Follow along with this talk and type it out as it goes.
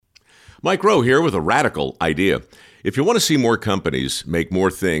Mike Rowe here with a radical idea. If you want to see more companies make more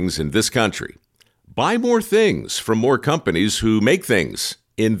things in this country, buy more things from more companies who make things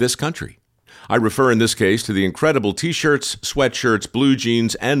in this country. I refer in this case to the incredible t-shirts, sweatshirts, blue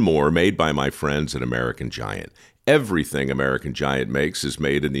jeans, and more made by my friends at American Giant. Everything American Giant makes is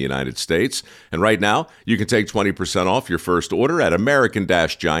made in the United States. And right now, you can take 20% off your first order at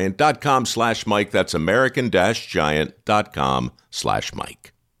american-giant.com/Mike. That's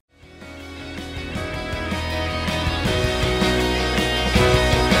american-giant.com/Mike.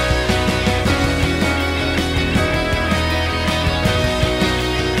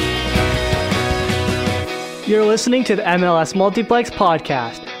 You're listening to the MLS Multiplex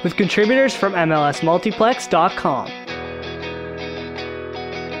podcast with contributors from MLSmultiplex.com. Hey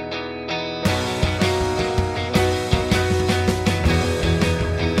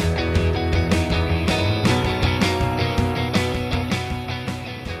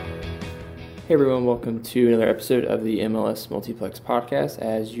everyone, welcome to another episode of the MLS Multiplex podcast.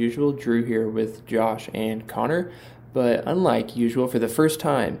 As usual, Drew here with Josh and Connor. But unlike usual, for the first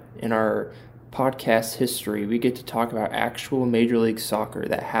time in our podcast history, we get to talk about actual Major League Soccer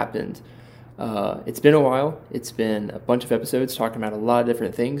that happened. It's been a while. It's been a bunch of episodes talking about a lot of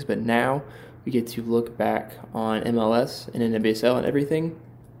different things, but now we get to look back on MLS and NWSL and everything.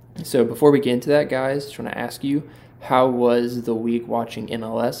 So before we get into that, guys, just want to ask you, how was the week watching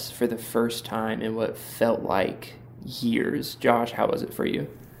MLS for the first time in what felt like years? Josh, how was it for you?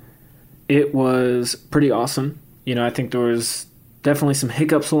 It was pretty awesome. I think there was definitely some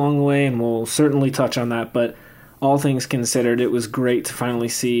hiccups along the way, and we'll certainly touch on that, but all things considered, it was great to finally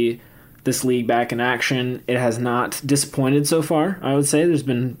see this league back in action. It has not disappointed so far, I would say. There's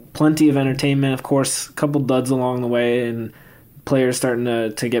been plenty of entertainment, of course, a couple duds along the way, and players starting to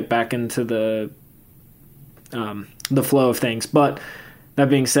get back into the flow of things. But that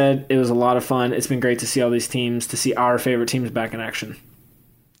being said, it was a lot of fun. It's been great to see all these teams, to see our favorite teams back in action.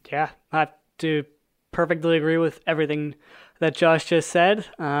 Yeah, I have to perfectly agree with everything that Josh just said.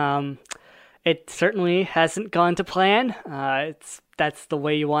 It certainly hasn't gone to plan. That's the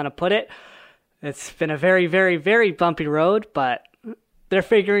way you want to put it. It's been a very, very, very bumpy road, but they're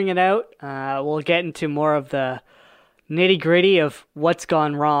figuring it out. We'll get into more of the nitty-gritty of what's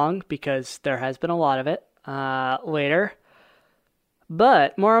gone wrong, because there has been a lot of it later.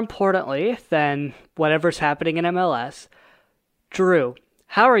 But more importantly than whatever's happening in MLS, Drew,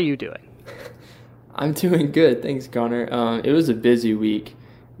 how are you doing? I'm doing good, thanks, Connor. It was a busy week.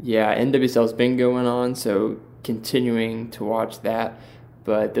 Yeah, NWSL's been going on, so continuing to watch that,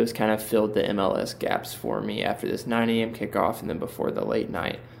 but those kind of filled the MLS gaps for me after this 9 a.m. kickoff and then before the late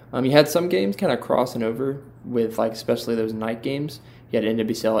night. You had some games kind of crossing over with, especially those night games. You had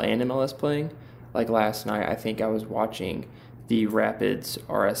NWSL and MLS playing. Like last night, I think I was watching the Rapids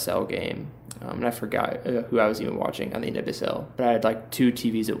RSL game. And I forgot who I was even watching on the NWSL, but I had two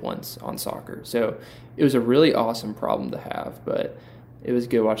TVs at once on soccer. So it was a really awesome problem to have, but it was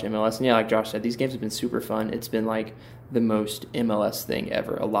good watching MLS. And yeah, like Josh said, these games have been super fun. It's been the most MLS thing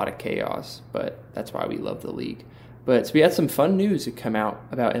ever, a lot of chaos, but that's why we love the league. But so we had some fun news to come out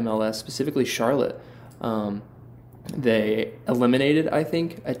about MLS, specifically Charlotte. They eliminated, I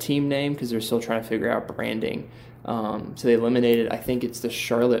think, a team name because they're still trying to figure out branding. So they eliminated, I think it's the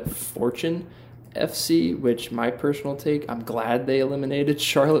Charlotte Fortune FC, which my personal take, I'm glad they eliminated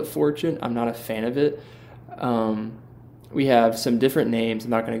Charlotte Fortune. I'm not a fan of it. We have some different names. I'm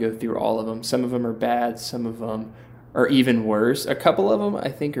not going to go through all of them. Some of them are bad. Some of them are even worse. A couple of them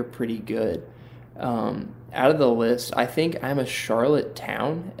I think are pretty good. Out of the list, I think I'm a Charlotte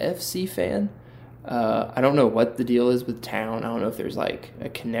Town FC fan. I don't know what the deal is with Town. I don't know if there's a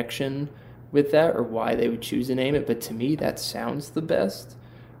connection with that or why they would choose to name it, but to me that sounds the best.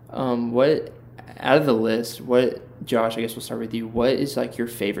 What out of the list, Josh, I guess we'll start with you. What is your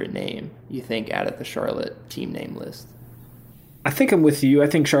favorite name you think out of the Charlotte team name list? I think I'm with you. I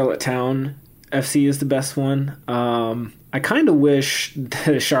think Charlotte Town FC is the best one. I kind of wish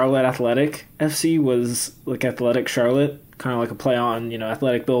the Charlotte Athletic FC was Athletic Charlotte, kind of a play on,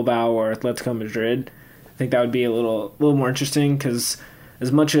 Athletic Bilbao or Atletico Madrid. I think that would be a little more interesting, because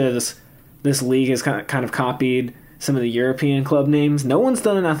as much as this league has kind of copied some of the European club names, no one's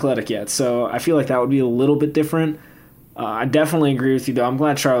done an Athletic yet, so I feel like that would be a little bit different. I definitely agree with you, though. I'm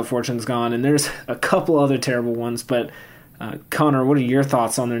glad Charlotte Fortune's gone, and there's a couple other terrible ones, but Connor, what are your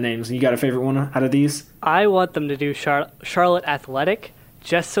thoughts on their names? You got a favorite one out of these? I want them to do Charlotte Athletic,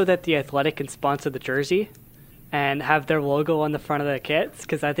 just so that the Athletic can sponsor the jersey and have their logo on the front of the kits,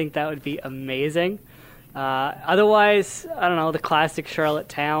 because I think that would be amazing. Otherwise, I don't know, the classic Charlotte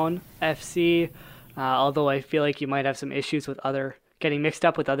Town FC, although I feel like you might have some issues with other getting mixed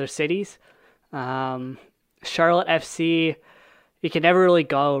up with other cities. Charlotte FC, you can never really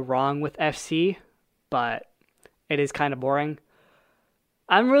go wrong with FC, but it is kind of boring.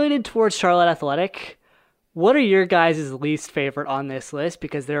 I'm related towards Charlotte Athletic. What are your guys' least favorite on this list?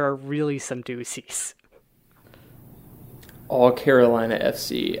 Because there are really some doozies. All Carolina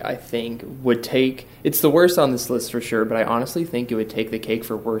FC, I think, would take... It's the worst on this list for sure, but I honestly think it would take the cake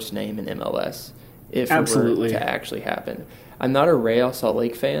for worst name in MLS if Absolutely. it were to actually happen. I'm not a Real Salt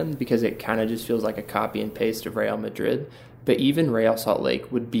Lake fan because it kind of just feels like a copy and paste of Real Madrid, but even Real Salt Lake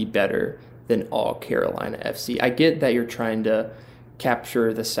would be better than All Carolina FC. I get that you're trying to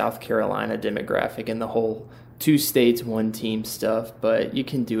capture the South Carolina demographic and the whole 2 states, 1 team stuff, but you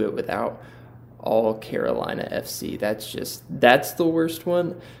can do it without All Carolina FC. That's the worst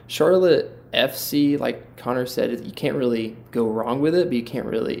one. Charlotte FC, like Connor said, you can't really go wrong with it, but you can't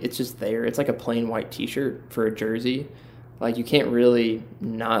really, it's just there. It's like a plain white t-shirt for a jersey. Like, you can't really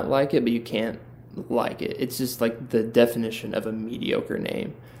not like it, but you can't like it. It's just like the definition of a mediocre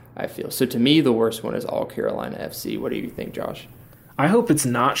name, I feel. So to me, the worst one is All Carolina FC. What do you think, Josh? I hope it's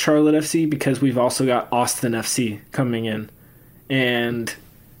not Charlotte FC because we've also got Austin FC coming in. And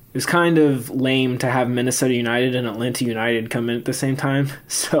it's kind of lame to have Minnesota United and Atlanta United come in at the same time.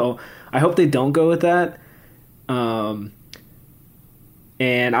 So I hope they don't go with that. And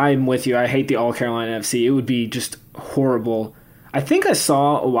I'm with you. I hate the All Carolina FC. It would be just horrible. I think I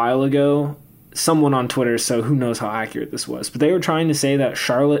saw a while ago someone on Twitter, so who knows how accurate this was, but they were trying to say that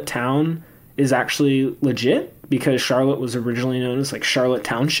Charlotte Town is actually legit because Charlotte was originally known as like Charlotte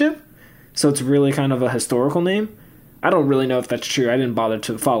Township. So it's really kind of a historical name. I don't really know if that's true. I didn't bother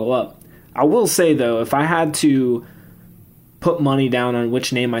to follow up. I will say, though, if I had to put money down on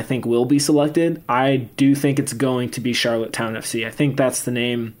which name I think will be selected, I do think it's going to be Charlotte Town FC. I think that's the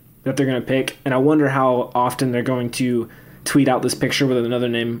name that they're going to pick, and I wonder how often they're going to tweet out this picture with another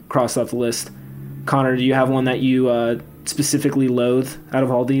name crossed off the list. Connor, do you have one that you specifically loathe out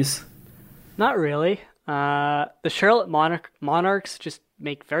of all these? Not really. The Charlotte Monarchs just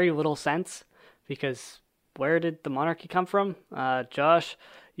make very little sense because where did the monarchy come from? Josh,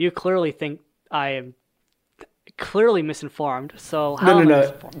 you clearly think I am clearly misinformed. So how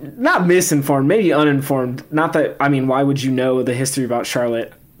No. Not misinformed, maybe uninformed. Not that, I mean, why would you know the history about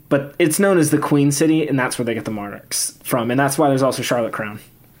Charlotte? But it's known as the Queen City, and that's where they get the Monarchs from. And that's why there's also Charlotte Crown.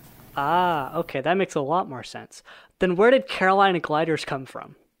 Ah, okay, that makes a lot more sense. Then where did Carolina Gliders come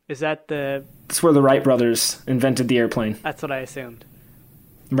from? Is that the... That's where the Wright brothers invented the airplane. That's what I assumed.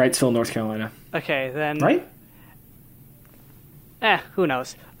 Wrightsville, North Carolina. Okay, then... Right? Who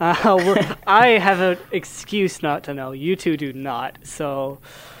knows? I have an excuse not to know. You two do not, so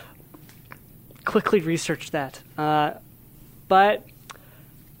quickly research that. But,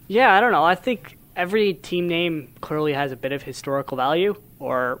 yeah, I don't know. I think every team name clearly has a bit of historical value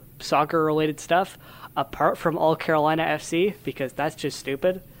or soccer-related stuff, apart from All Carolina FC, because that's just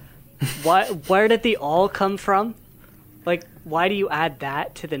stupid. Where did the all come from? Like, why do you add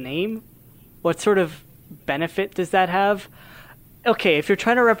that to the name? What sort of benefit does that have? Okay, if you're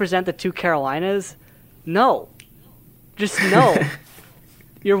trying to represent the 2 Carolinas, no. Just no.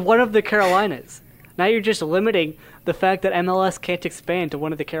 You're one of the Carolinas. Now you're just limiting the fact that MLS can't expand to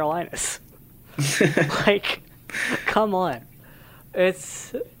one of the Carolinas. Like, come on.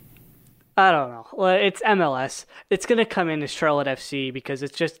 It's... I don't know. Well, it's MLS. It's going to come in as Charlotte FC because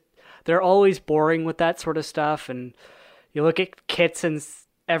it's just... They're always boring with that sort of stuff, and you look at kits and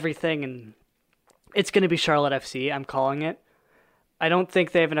everything, and it's going to be Charlotte FC. I'm calling it. I don't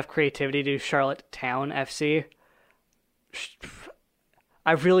think they have enough creativity to do Charlotte Town FC.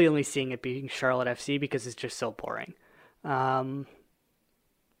 I'm really only seeing it being Charlotte FC because it's just so boring. But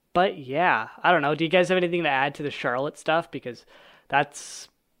yeah, I don't know. Do you guys have anything to add to the Charlotte stuff? Because that's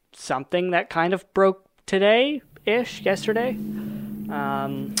something that kind of broke yesterday.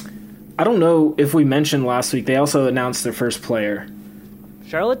 I don't know if we mentioned last week, they also announced their first player.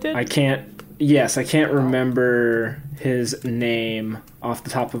 Charlotte did? I can't remember his name off the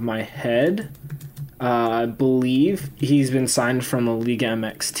top of my head. I believe he's been signed from a Liga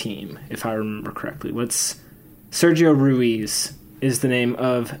MX team, if I remember correctly. Sergio Ruiz is the name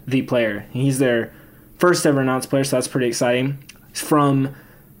of the player. He's their first ever announced player, so that's pretty exciting. He's from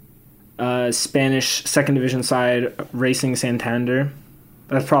Spanish second division side, Racing Santander.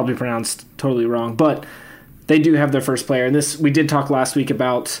 That's probably pronounced totally wrong, but they do have their first player. And we did talk last week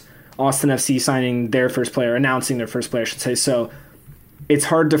about Austin FC signing their first player, announcing their first player, I should say. So it's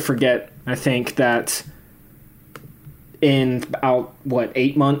hard to forget, I think, that in about,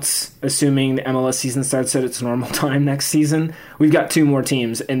 8 months, assuming the MLS season starts at its normal time next season, we've got 2 more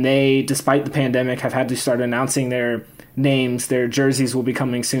teams. And they, despite the pandemic, have had to start announcing their names. Their jerseys will be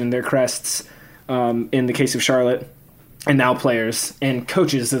coming soon, their crests, in the case of Charlotte, and now players and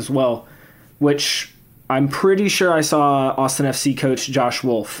coaches as well, which I'm pretty sure I saw Austin FC coach Josh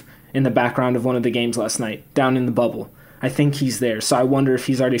Wolf in the background of one of the games last night, down in the bubble. I think he's there, so I wonder if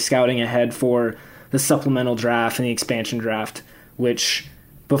he's already scouting ahead for the supplemental draft and the expansion draft, which,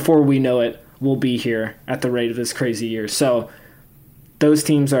 before we know it, will be here at the rate of this crazy year. So those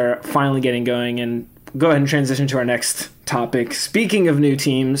teams are finally getting going, and go ahead and transition to our next topic. Speaking of new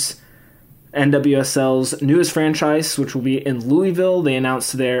teams, NWSL's newest franchise, which will be in Louisville, they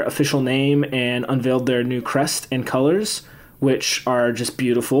announced their official name and unveiled their new crest and colors, which are just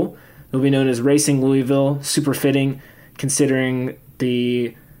beautiful. They'll be known as Racing Louisville, super fitting, considering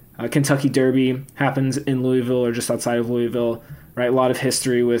the Kentucky Derby happens in Louisville or just outside of Louisville, right? A lot of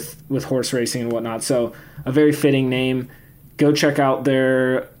history with horse racing and whatnot. So a very fitting name. Go check out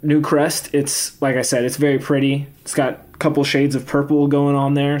their new crest. It's, like I said, it's very pretty. It's got a couple shades of purple going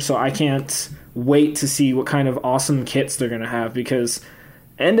on there. So I can't wait to see what kind of awesome kits they're going to have, because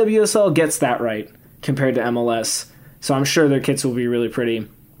NWSL gets that right compared to MLS. So I'm sure their kits will be really pretty.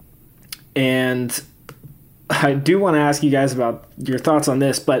 And I do want to ask you guys about your thoughts on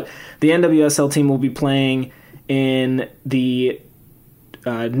this, but the NWSL team will be playing in the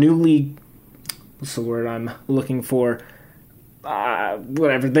newly, what's the word I'm looking for?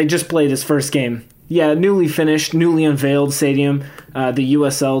 Whatever. They just played his first game. Yeah, newly finished, newly unveiled stadium. The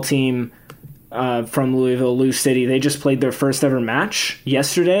USL team from Louisville, Lou City, they just played their first ever match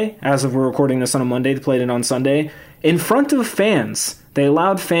yesterday. As of we're recording this on a Monday, they played it on Sunday in front of fans. They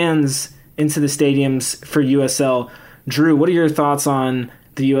allowed fans into the stadiums for USL. Drew, what are your thoughts on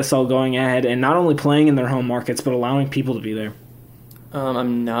the USL going ahead and not only playing in their home markets, but allowing people to be there?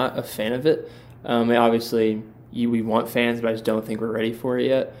 I'm not a fan of it. Obviously, we want fans, but I just don't think we're ready for it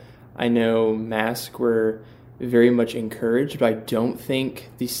yet. I know masks were very much encouraged, but I don't think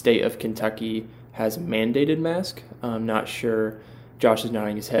the state of Kentucky has mandated mask. I'm not sure. Josh is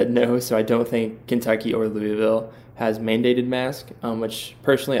nodding his head no, so I don't think Kentucky or Louisville has mandated mask, which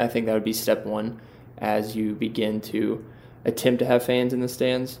personally I think that would be step one as you begin to attempt to have fans in the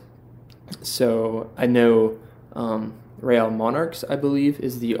stands. So I know Real Monarchs, I believe,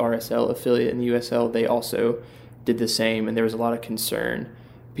 is the RSL affiliate in the USL. They also did the same, and there was a lot of concern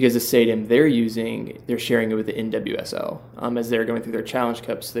because the stadium they're using, they're sharing it with the NWSL. As they're going through their Challenge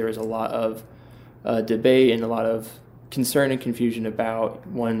Cups, there was a lot of debate and a lot of concern and confusion about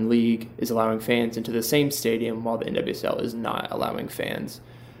one league is allowing fans into the same stadium while the NWSL is not allowing fans.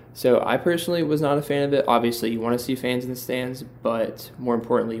 So I personally was not a fan of it. Obviously, you want to see fans in the stands, but more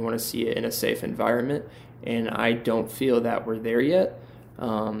importantly, you want to see it in a safe environment, and I don't feel that we're there yet.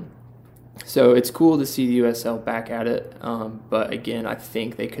 So it's cool to see the USL back at it, but again, I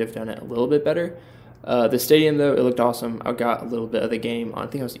think they could have done it a little bit better. The stadium, though, it looked awesome. I got a little bit of the game on, I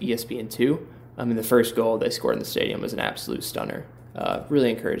think it was ESPN2. The first goal they scored in the stadium was an absolute stunner.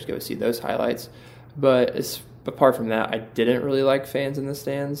 Really encouraged to go see those highlights. But apart from that, I didn't really like fans in the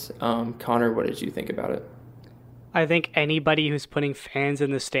stands. Connor, what did you think about it? I think anybody who's putting fans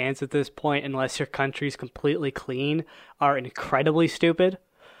in the stands at this point, unless your country's completely clean, are incredibly stupid.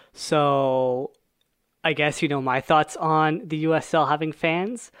 So I guess you know my thoughts on the USL having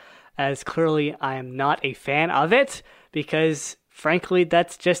fans, as clearly I am not a fan of it, because frankly,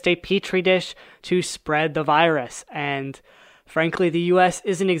 that's just a petri dish to spread the virus. And frankly, the U.S.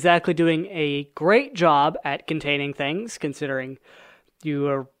 isn't exactly doing a great job at containing things, considering you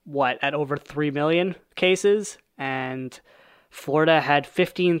are, at over 3 million cases? And Florida had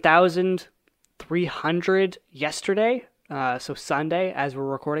 15,300 yesterday, so Sunday, as we're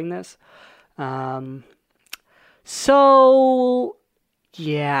recording this. So,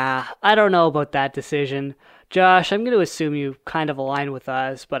 yeah, I don't know about that decision. Josh, I'm going to assume you kind of align with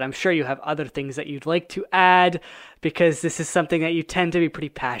us, but I'm sure you have other things that you'd like to add, because this is something that you tend to be pretty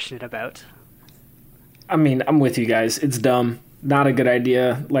passionate about. I mean, I'm with you guys. It's dumb. Not a good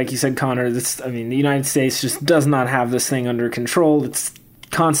idea. Like you said, Connor, the United States just does not have this thing under control. It's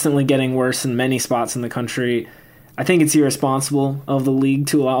constantly getting worse in many spots in the country. I think it's irresponsible of the league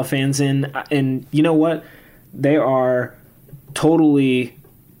to allow fans in. And you know what? They are totally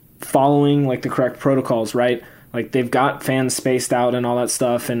following the correct protocols, right? They've got fans spaced out and all that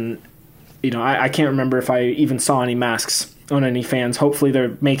stuff, and I can't remember if I even saw any masks on any fans. Hopefully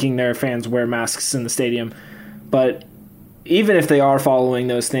they're making their fans wear masks in the stadium, but even if they are following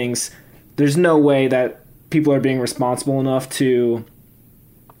those things, there's no way that people are being responsible enough to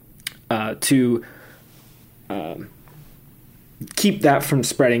keep that from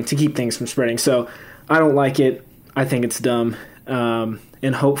spreading, to keep things from spreading. So I don't like it. I think it's dumb.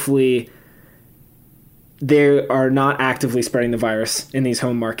 And hopefully they are not actively spreading the virus in these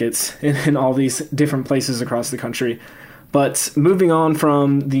home markets in all these different places across the country. But moving on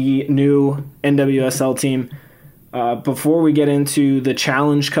from the new NWSL team, before we get into the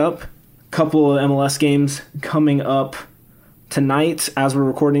Challenge Cup, a couple of MLS games coming up tonight as we're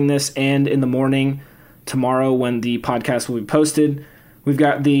recording this, and in the morning tomorrow when the podcast will be posted. We've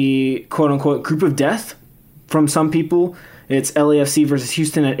got the quote-unquote group of death from some people. It's LAFC versus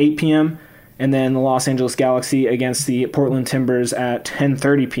Houston at 8 p.m., and then the Los Angeles Galaxy against the Portland Timbers at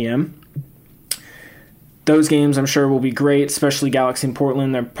 10:30 p.m. Those games, I'm sure, will be great, especially Galaxy and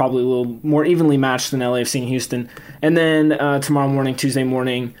Portland. They're probably a little more evenly matched than LAFC and Houston. And then tomorrow morning, Tuesday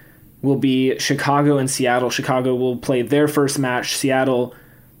morning, will be Chicago and Seattle. Chicago will play their first match. Seattle,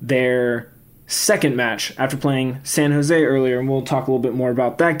 their second match after playing San Jose earlier, and we'll talk a little bit more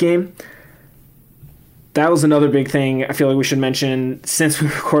about that game. That was another big thing I feel like we should mention. Since we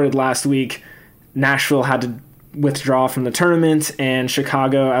recorded last week, Nashville had to withdraw from the tournament, and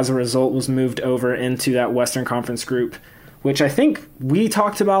Chicago, as a result, was moved over into that Western Conference group, which I think we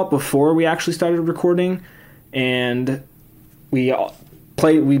talked about before we actually started recording, and we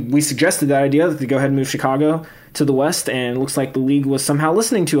suggested that idea that they go ahead and move Chicago to the West, and it looks like the league was somehow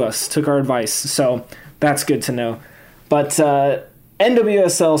listening to us, took our advice, so that's good to know. But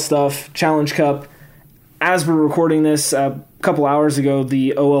NWSL stuff, Challenge Cup, as we're recording this, a couple hours ago,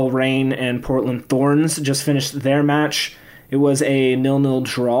 the OL Reign and Portland Thorns just finished their match. It was a 0-0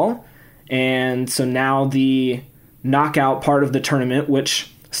 draw, and so now the knockout part of the tournament,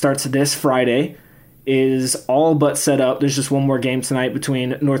 which starts this Friday, is all but set up. There's just one more game tonight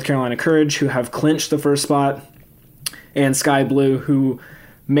between North Carolina Courage, who have clinched the first spot, and Sky Blue, who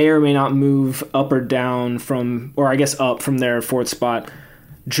may or may not move up or down from, or I guess up from their fourth spot.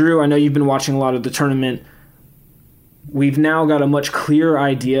 Drew, I know you've been watching a lot of the tournament. We've now got a much clearer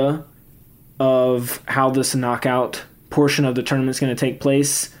idea of how this knockout portion of the tournament is going to take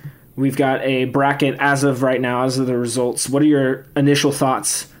place. We've got a bracket as of right now, as of the results. What are your initial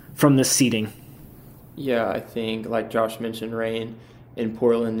thoughts from this seeding? Yeah, I think, like Josh mentioned, Reign in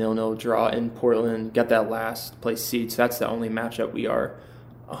Portland, 0-0 draw in Portland, got that last place seed. So that's the only matchup we are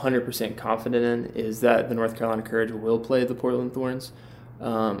 100% confident in, is that the North Carolina Courage will play the Portland Thorns.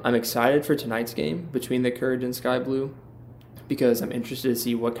 I'm excited for tonight's game between the Courage and Sky Blue, because I'm interested to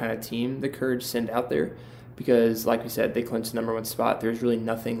see what kind of team the Courage send out there, because like we said, they clinched the number one spot. There's really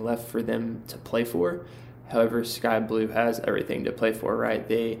nothing left for them to play for. However, Sky Blue has everything to play for, right?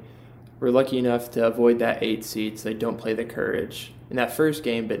 They were lucky enough to avoid that 8 seed, so they don't play the Courage in that first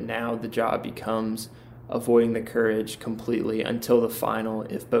game, but now the job becomes avoiding the Courage completely until the final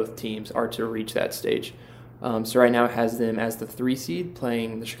if both teams are to reach that stage. So right now it has them as the 3 seed,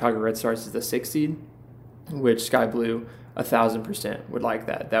 playing the Chicago Red Stars as the 6 seed, which Sky Blue 1,000% would like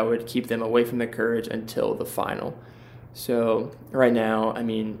that. That would keep them away from the Courage until the final. So right now, I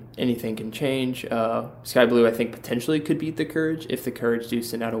mean, anything can change. Sky Blue, I think, potentially could beat the Courage if the Courage do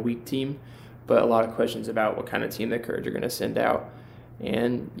send out a weak team, but a lot of questions about what kind of team the Courage are going to send out.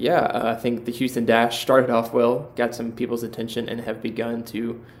 And yeah, I think the Houston Dash started off well, got some people's attention, and have begun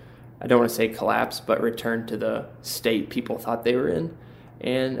to, I don't want to say collapse, but return to the state people thought they were in.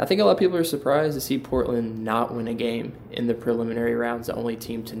 And I think a lot of people are surprised to see Portland not win a game in the preliminary rounds, the only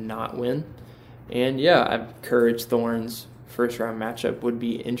team to not win. And yeah, Courage Thorns first round matchup would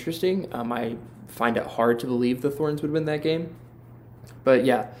be interesting. I find it hard to believe the Thorns would win that game. But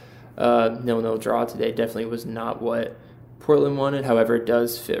yeah, 0-0 draw today definitely was not what Portland wanted. However, it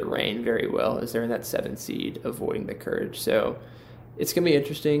does fit Reign very well, as they're in that 7 seed avoiding the Courage. So it's going to be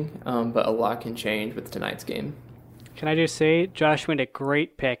interesting, but a lot can change with tonight's game. Can I just say, Josh made a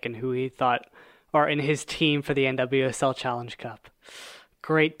great pick in who he thought are in his team for the NWSL Challenge Cup.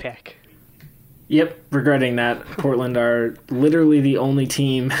 Great pick. Yep, regretting that. Portland are literally the only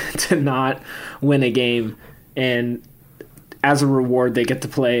team to not win a game, and as a reward, they get to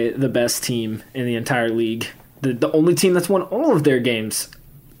play the best team in the entire league. The only team that's won all of their games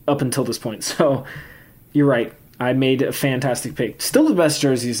up until this point. So you're right. I made a fantastic pick. Still the best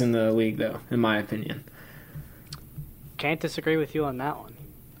jerseys in the league, though, in my opinion. Can't disagree with you on that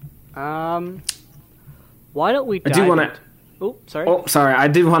one. Why don't we dive Oh, sorry. Oh, sorry. I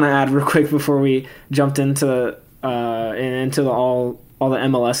did want to add real quick before we jumped into all the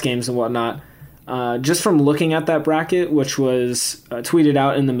MLS games and whatnot. Just from looking at that bracket, which was tweeted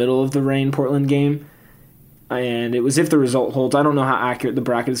out in the middle of the Reign Portland game, and it was if the result holds. I don't know how accurate the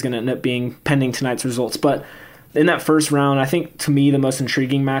bracket is going to end up being pending tonight's results, but in that first round, I think to me the most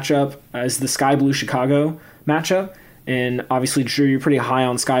intriguing matchup is the Sky Blue Chicago matchup. And obviously, Drew, you're pretty high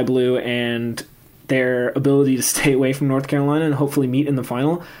on Sky Blue and their ability to stay away from North Carolina and hopefully meet in the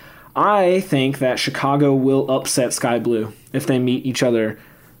final. I think that Chicago will upset Sky Blue if they meet each other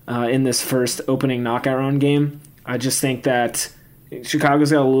in this first opening knockout round game. I just think that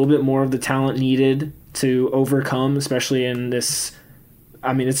Chicago's got a little bit more of the talent needed to overcome, especially in this.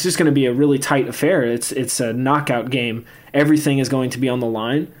 I mean, it's just going to be a really tight affair. It's a knockout game. Everything is going to be on the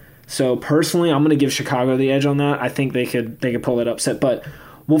line. So personally, I'm going to give Chicago the edge on that. I think they could pull that upset, but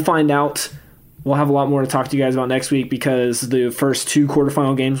we'll find out. We'll have a lot more to talk to you guys about next week because the first 2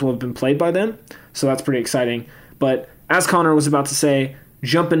 quarterfinal games will have been played by then. So that's pretty exciting. But as Connor was about to say,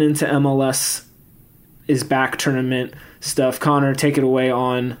 jumping into MLS is back tournament stuff. Connor, take it away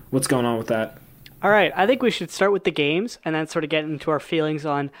on what's going on with that. All right, I think we should start with the games and then sort of get into our feelings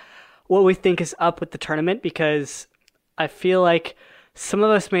on what we think is up with the tournament, because I feel like some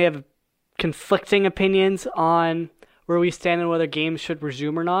of us may have conflicting opinions on where we stand and whether games should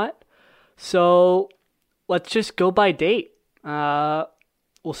resume or not. So let's just go by date.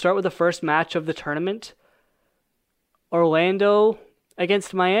 We'll start with the first match of the tournament. Orlando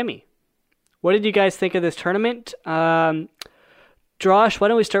against Miami. What did you guys think of this tournament? Josh, why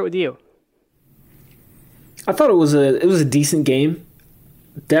don't we start with you? I thought it was a decent game.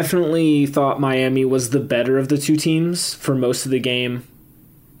 Definitely thought Miami was the better of the two teams for most of the game.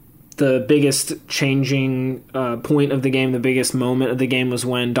 The biggest changing point of the game, the biggest moment of the game was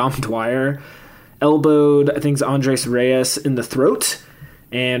when Dom Dwyer elbowed, I think it's Andres Reyes in the throat,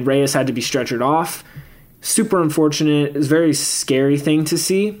 and Reyes had to be stretchered off. Super unfortunate. It was a very scary thing to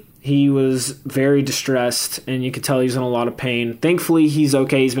see. He was very distressed, and you could tell he was in a lot of pain. Thankfully, he's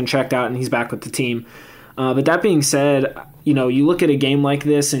okay. He's been checked out, and he's back with the team. But that being said, you look at a game like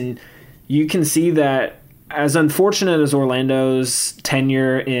this, and you can see that as unfortunate as Orlando's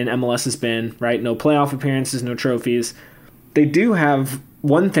tenure in MLS has been, right? No playoff appearances, no trophies. They do have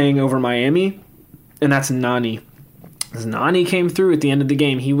one thing over Miami, and that's Nani. As Nani came through at the end of the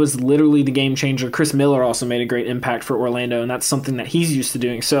game, he was literally the game changer. Chris Miller also made a great impact for Orlando, and that's something that he's used to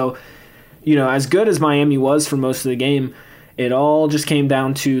doing. So, as good as Miami was for most of the game, it all just came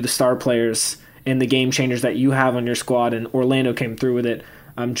down to the star players and the game changers that you have on your squad, and Orlando came through with it.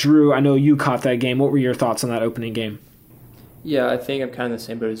 Drew, I know you caught that game. What were your thoughts on that opening game? Yeah, I think I'm kind of the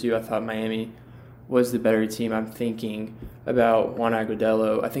same boat as you. I thought Miami was the better team. I'm thinking about Juan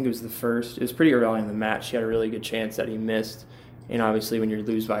Agudelo. I think it was it was pretty early in the match. He had a really good chance that he missed. And obviously when you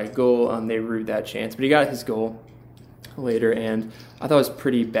lose by a goal, they rued that chance. But he got his goal later, and I thought it was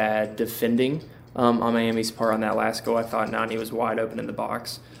pretty bad defending on Miami's part on that last goal. I thought Nani was wide open in the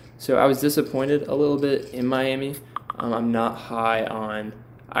box. So I was disappointed a little bit in Miami. I'm not high on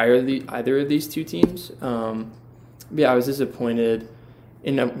either of these two teams. I was disappointed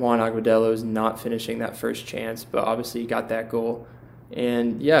in Juan Aguadelo's not finishing that first chance, but obviously he got that goal.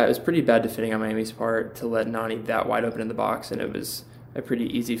 And it was pretty bad defending on Miami's part to let Nani that wide open in the box, and it was a pretty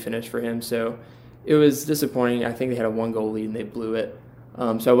easy finish for him. So it was disappointing. I think they had a 1-goal lead and they blew it.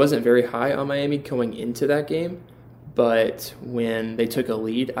 So I wasn't very high on Miami going into that game, but when they took a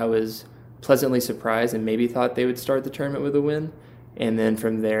lead, I was pleasantly surprised and maybe thought they would start the tournament with a win. And then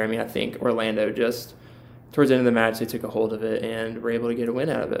from there, I think Orlando just, towards the end of the match, they took a hold of it and were able to get a win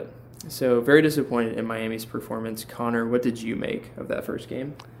out of it. So very disappointed in Miami's performance. Connor, what did you make of that first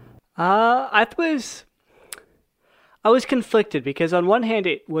game? I was conflicted because on one hand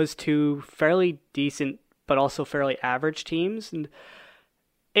it was two fairly decent but also fairly average teams, and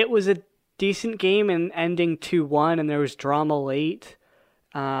it was a decent game and ending 2-1, and there was drama late.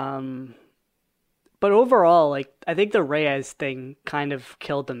 But overall, I think the Reyes thing kind of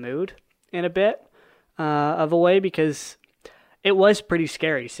killed the mood in a bit of a way, because it was pretty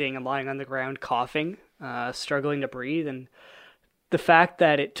scary seeing him lying on the ground coughing, struggling to breathe, and the fact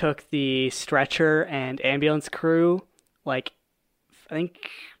that it took the stretcher and ambulance crew, I think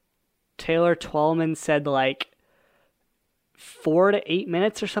Taylor Twellman said 4 to 8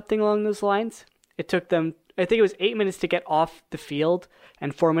 minutes or something along those lines. It took them, I think it was 8 minutes to get off the field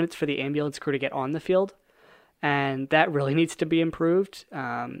and 4 minutes for the ambulance crew to get on the field. And that really needs to be improved.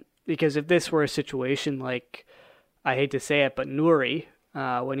 Because if this were a situation I hate to say it, but Nouri,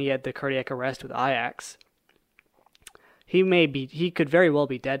 when he had the cardiac arrest with Ajax, he could very well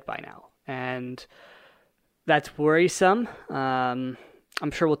be dead by now. And that's worrisome. I'm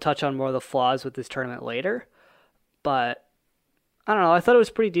sure we'll touch on more of the flaws with this tournament later. But I don't know. I thought it was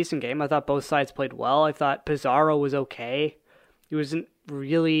a pretty decent game. I thought both sides played well. I thought Pizarro was okay. He wasn't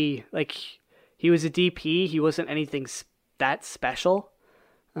really, he was a DP. He wasn't anything that special.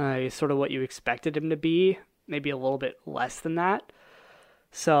 He's sort of what you expected him to be. Maybe a little bit less than that.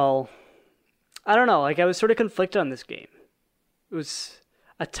 So, I don't know. I was sort of conflicted on this game. It was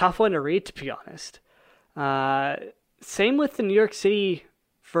a tough one to read, to be honest. Same with the New York City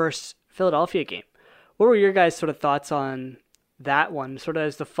versus Philadelphia game. What were your guys' sort of thoughts on that one, sort of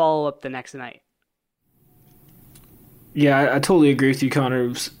as the follow-up the next night? Yeah, I totally agree with you,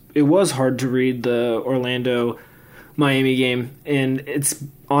 Connor. It was hard to read the Orlando-Miami game, and it's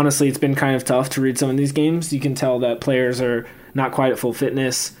been kind of tough to read some of these games. You can tell that players are not quite at full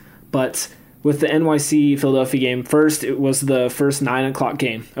fitness, but with the NYC-Philadelphia game, first, it was the first 9 o'clock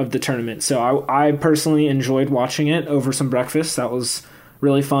game of the tournament, so I personally enjoyed watching it over some breakfast. That was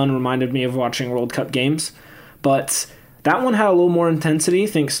really fun, reminded me of watching World Cup games, but that one had a little more intensity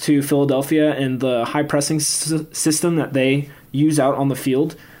thanks to Philadelphia and the high pressing system that they use out on the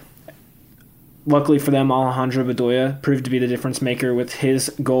field. Luckily for them, Alejandro Bedoya proved to be the difference maker with his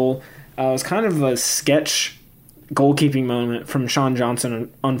goal. It was kind of a sketch goalkeeping moment from Sean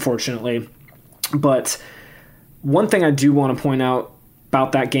Johnson, unfortunately. But one thing I do want to point out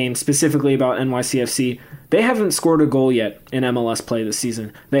about that game, specifically about NYCFC, they haven't scored a goal yet in MLS play this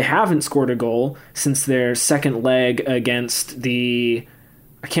season. They haven't scored a goal since their second leg against I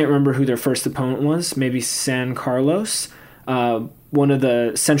can't remember who their first opponent was, maybe San Carlos, one of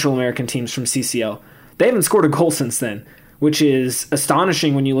the Central American teams from CCL. They haven't scored a goal since then, which is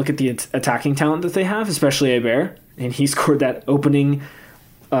astonishing when you look at the attacking talent that they have, especially Hebert, and he scored that opening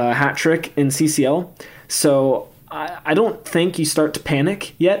hat trick in CCL. So I don't think you start to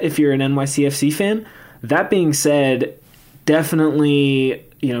panic yet if you're an NYCFC fan. That being said, definitely,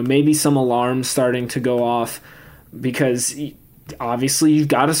 maybe some alarms starting to go off because obviously you've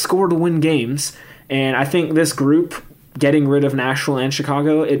got to score to win games. And I think this group, getting rid of Nashville and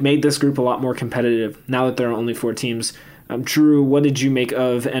Chicago, it made this group a lot more competitive now that there are only 4 teams. Drew, what did you make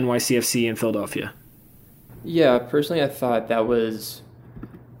of NYCFC and Philadelphia? Yeah, personally, I thought that was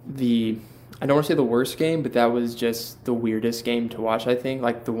I don't want to say the worst game, but that was just the weirdest game to watch, I think.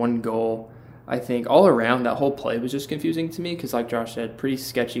 Like, the one goal, I think, all around, that whole play was just confusing to me because, like Josh said, pretty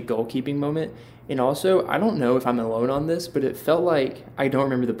sketchy goalkeeping moment. And also, I don't know if I'm alone on this, but it felt like, I don't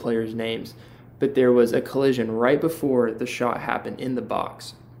remember the players' names, but there was a collision right before the shot happened in the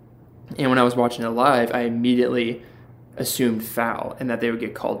box. And when I was watching it live, I immediately assumed foul and that they would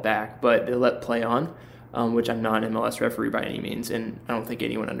get called back, but they let play on. Which I'm not an MLS referee by any means, and I don't think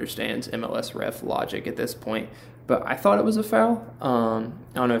anyone understands MLS ref logic at this point. But I thought it was a foul. I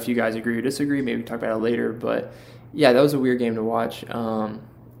don't know if you guys agree or disagree. Maybe we talk about it later. But, yeah, that was a weird game to watch.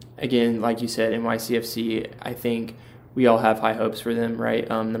 Again, like you said, NYCFC, I think we all have high hopes for them, right?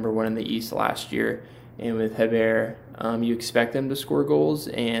 Number 1 in the East last year. And with Hebert, you expect them to score goals.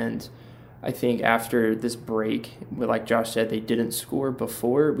 And I think after this break, like Josh said, they didn't score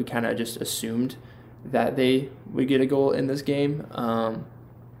before. We kind of just assumed that they would get a goal in this game.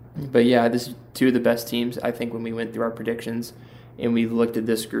 But yeah, this is 2 of the best teams. I think when we went through our predictions and we looked at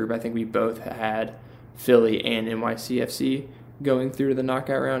this group, I think we both had Philly and NYCFC going through to the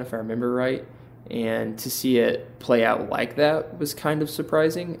knockout round, if I remember right. And to see it play out like that was kind of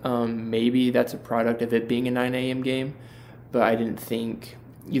surprising. Maybe that's a product of it being a 9 a.m. game, but I didn't think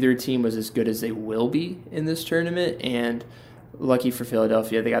either team was as good as they will be in this tournament. And lucky for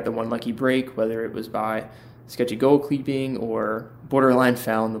Philadelphia, they got the one lucky break, whether it was by sketchy goalkeeping or borderline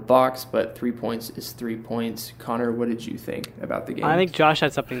foul in the box, but 3 points is 3 points. Connor, what did you think about the game? I think Josh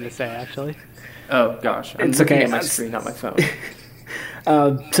had something to say, actually. Oh, gosh. I'm looking at my screen, not my phone.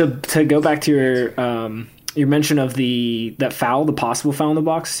 To go back to your mention of that foul, the possible foul in the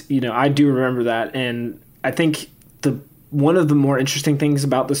box, I do remember that, and I think one of the more interesting things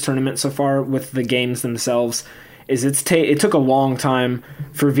about this tournament so far with the games themselves is it took a long time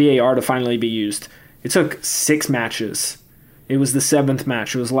for VAR to finally be used. It took 6 matches. It was the 7th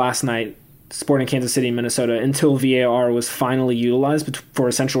match. It was last night, Sporting Kansas City, Minnesota, until VAR was finally utilized for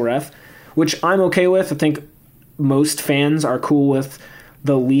a central ref, which I'm okay with. I think most fans are cool with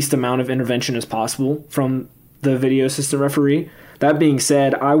the least amount of intervention as possible from the video assistant referee. That being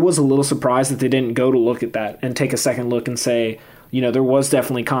said, I was a little surprised that they didn't go to look at that and take a second look and say, there was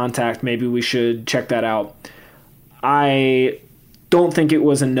definitely contact. Maybe we should check that out. I don't think it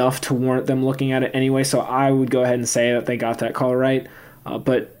was enough to warrant them looking at it anyway, so I would go ahead and say that they got that call right.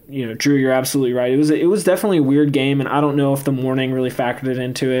 But Drew, you're absolutely right. It was definitely a weird game, and I don't know if the morning really factored it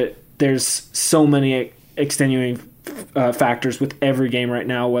into it. There's so many extenuating factors with every game right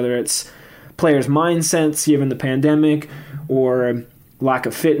now, whether it's players' mindsets given the pandemic or lack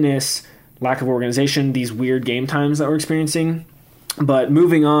of fitness, lack of organization, these weird game times that we're experiencing. But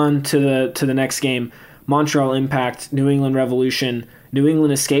moving on to the next game, Montreal Impact, New England Revolution. New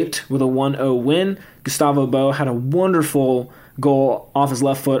England escaped with a 1-0 win. Gustavo Bo had a wonderful goal off his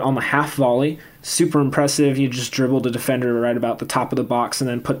left foot on the half volley. Super impressive. He just dribbled a defender right about the top of the box and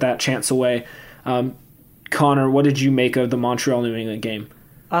then put that chance away. Connor, what did you make of the Montreal-New England game?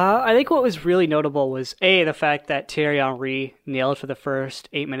 I think what was really notable was the fact that Thierry Henry nailed for the first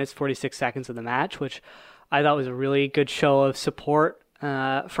 8 minutes 46 seconds of the match, which I thought was a really good show of support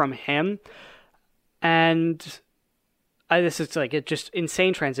from him. And this is like a just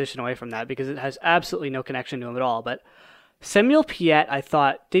insane transition away from that because it has absolutely no connection to him at all. But Samuel Piette, I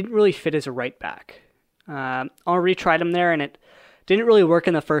thought, didn't really fit as a right back. Henry tried him there, and it didn't really work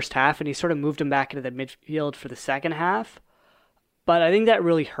in the first half, and he sort of moved him back into the midfield for the second half. But I think that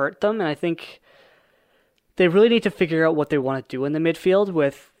really hurt them, and I think they really need to figure out what they want to do in the midfield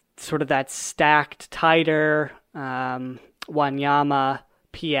with sort of that stacked, tighter Wanyama,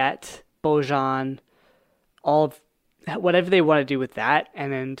 Piette, Bojan, all of whatever they want to do with that.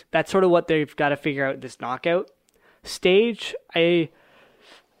 And then that's sort of what they've got to figure out this knockout stage. I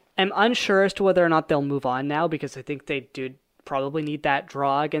am unsure as to whether or not they'll move on now because I think they do probably need that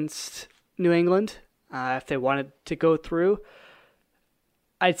draw against New England if they wanted to go through.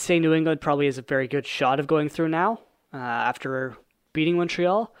 I'd say New England probably has a very good shot of going through now after beating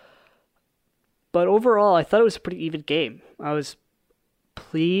Montreal. But overall, I thought it was a pretty even game. I was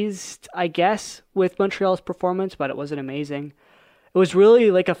pleased, I guess, with Montreal's performance, but it wasn't amazing. It was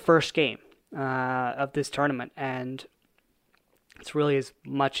really like a first game of this tournament, and it's really as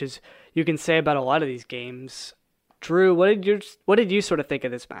much as you can say about a lot of these games. Drew, what did you sort of think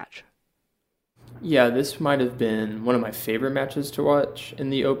of this match? Yeah, this might have been one of my favorite matches to watch in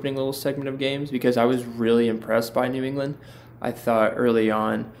the opening little segment of games because I was really impressed by New England. I thought early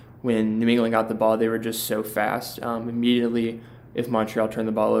on when New England got the ball, they were just so fast. Immediately, if Montreal turned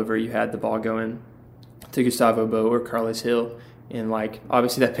the ball over, you had the ball going to Gustavo Bo or Carlos Hill. And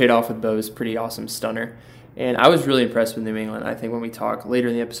obviously that paid off with Bo's pretty awesome stunner. And I was really impressed with New England. I think when we talk later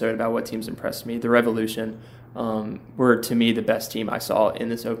in the episode about what teams impressed me, the Revolution were, to me, the best team I saw in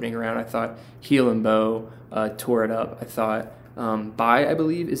this opening round. I thought Heel and Bo tore it up. I thought Bai, I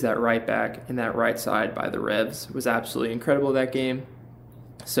believe, is that right back, and that right side by the Revs was absolutely incredible that game.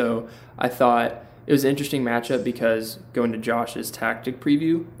 So I thought it was an interesting matchup because going to Josh's tactic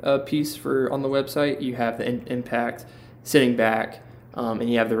preview piece on the website, you have the Impact sitting back, and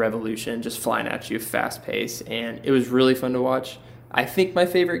you have the Revolution just flying at you fast pace, and it was really fun to watch. I think my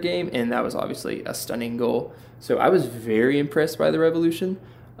favorite game, and that was obviously a stunning goal. So I was very impressed by the Revolution.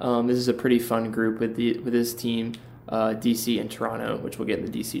 This is a pretty fun group with this team, DC and Toronto, which we'll get in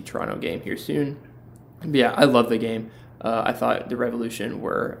the DC-Toronto game here soon. But yeah, I love the game. I thought the Revolution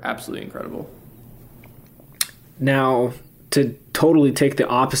were absolutely incredible. Now, to totally take the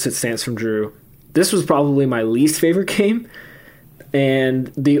opposite stance from Drew, this was probably my least favorite game.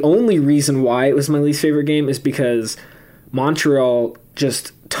 And the only reason why it was my least favorite game is because Montreal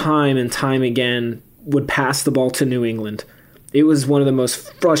just time and time again would pass the ball to New England. It was one of the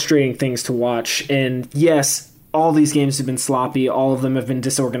most frustrating things to watch. And yes, all these games have been sloppy. All of them have been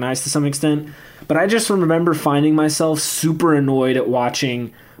disorganized to some extent. But I just remember finding myself super annoyed at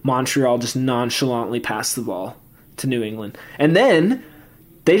watching Montreal just nonchalantly pass the ball to New England. And then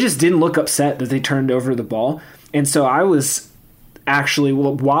they just didn't look upset that they turned over the ball. And so I was actually,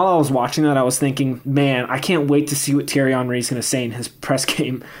 while I was watching that, I was thinking, man, I can't wait to see what Thierry Henry is going to say in his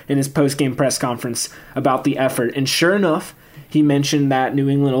post-game press conference about the effort. And sure enough, he mentioned that New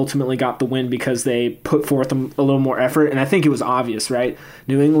England ultimately got the win because they put forth a little more effort. And I think it was obvious, right?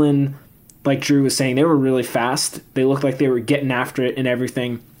 New England, like Drew was saying, they were really fast. They looked like they were getting after it and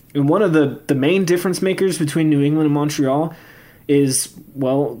everything. And one of the main difference makers between New England and Montreal is,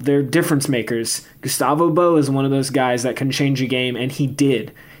 well, they're difference makers. Gustavo Bo is one of those guys that can change a game, and he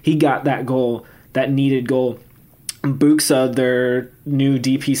did. He got that goal, that needed goal. Buksa, their new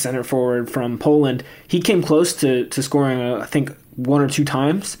DP center forward from Poland, he came close to scoring, I think, one or two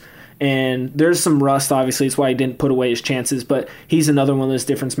times. And there's some rust, obviously. It's why he didn't put away his chances, but he's another one of those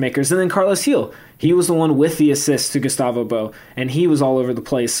difference makers. And then Carlos Hill, he was the one with the assist to Gustavo Bo, and he was all over the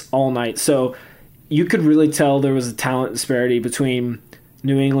place all night. So you could really tell there was a talent disparity between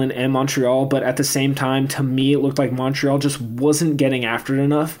New England and Montreal, but at the same time, to me, it looked like Montreal just wasn't getting after it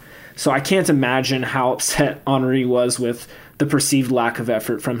enough. So I can't imagine how upset Henry was with the perceived lack of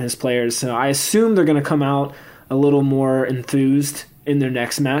effort from his players. So I assume they're going to come out a little more enthused in their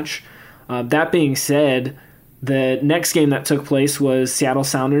next match. That being said, the next game that took place was Seattle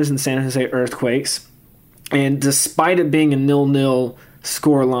Sounders and San Jose Earthquakes. And despite it being a 0-0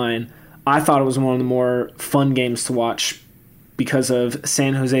 scoreline, I thought it was one of the more fun games to watch because of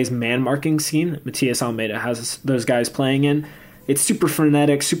San Jose's man-marking scheme that Matias Almeida has those guys playing in. It's super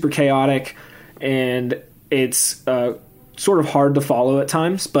frenetic, super chaotic, and it's sort of hard to follow at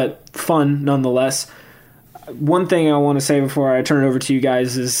times, but fun nonetheless. One thing I want to say before I turn it over to you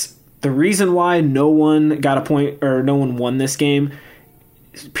guys is the reason why no one got a point or no one won this game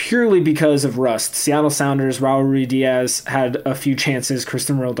purely because of rust. Seattle Sounders, Raul Ruiz-Diaz had a few chances.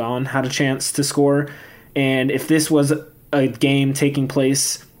 Kristen Roldan had a chance to score. And if this was a game taking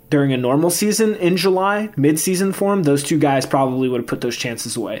place during a normal season in July, mid-season form, those two guys probably would have put those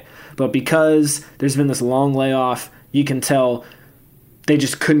chances away. But because there's been this long layoff, you can tell they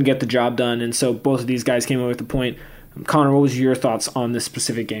just couldn't get the job done. And so both of these guys came away with the point. Connor, what was your thoughts on this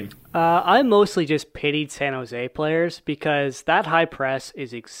specific game? I mostly just pitied San Jose players because that high press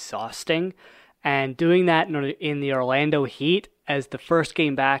is exhausting. And doing that in the Orlando Heat as the first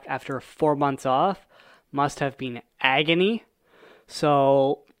game back after 4 months off must have been agony.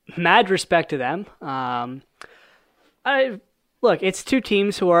 So, mad respect to them. Look, it's two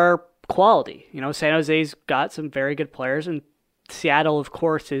teams who are quality. San Jose's got some very good players, and Seattle, of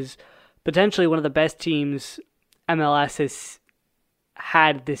course, is potentially one of the best teams MLS has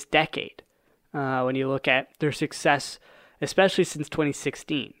had this decade. When you look at their success, especially since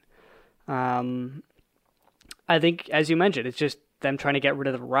 2016. I think, as you mentioned, it's just them trying to get rid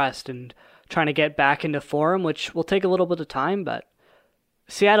of the rust and trying to get back into form, which will take a little bit of time, but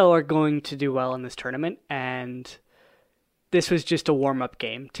Seattle are going to do well in this tournament, and this was just a warm-up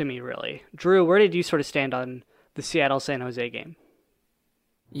game to me, really. Drew, where did you sort of stand on the Seattle-San Jose game?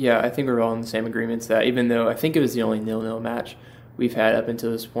 Yeah, I think we're all in the same agreements that even though I think it was the only 0-0 match we've had up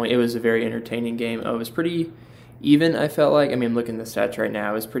until this point, it was a very entertaining game. It was pretty even, I felt like. I mean, looking at the stats right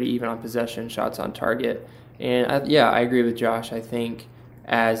now, it was pretty even on possession, shots on target. And I agree with Josh. I think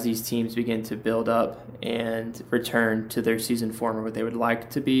as these teams begin to build up and return to their season form or what they would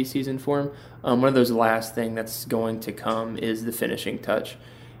like to be season form, one of those last thing that's going to come is the finishing touch.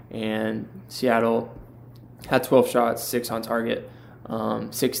 And Seattle had 12 shots, 6 on target,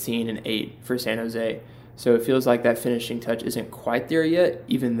 16 and 8 for San Jose. So it feels like that finishing touch isn't quite there yet,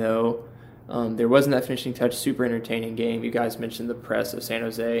 even though there wasn't that finishing touch. Super entertaining game. You guys mentioned the press of San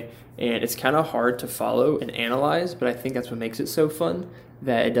Jose, and it's kind of hard to follow and analyze, but I think that's what makes it so fun,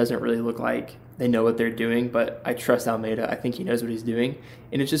 that it doesn't really look like they know what they're doing, but I trust Almeida. I think he knows what he's doing,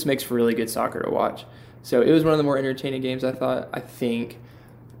 and it just makes for really good soccer to watch. So it was one of the more entertaining games, I thought. I think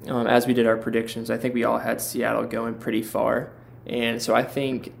as we did our predictions, I think we all had Seattle going pretty far. And so I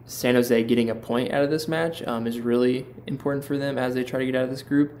think San Jose getting a point out of this match is really important for them as they try to get out of this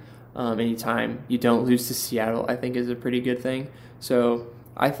group. Anytime you don't lose to Seattle, I think is a pretty good thing. So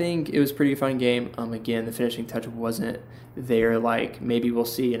I think it was a pretty fun game. Again, the finishing touch wasn't there like maybe we'll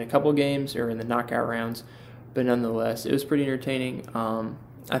see in a couple games or in the knockout rounds. But nonetheless, it was pretty entertaining.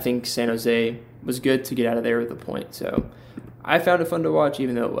 I think San Jose was good to get out of there with a point. So I found it fun to watch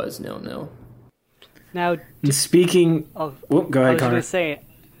even though it was 0-0. Now, speaking of... go ahead, Connor. I was going to say,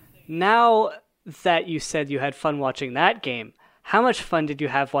 now that you said you had fun watching that game, how much fun did you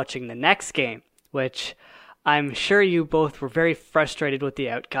have watching the next game, which I'm sure you both were very frustrated with the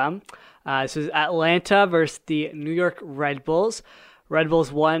outcome. This was Atlanta versus the New York Red Bulls. Red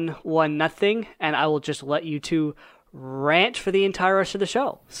Bulls won 1-0, and I will just let you two rant for the entire rest of the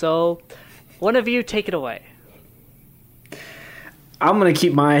show. So, one of you take it away. I'm going to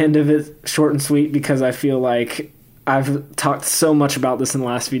keep my end of it short and sweet because I feel like I've talked so much about this in the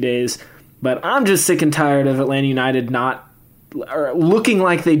last few days, but I'm just sick and tired of Atlanta United looking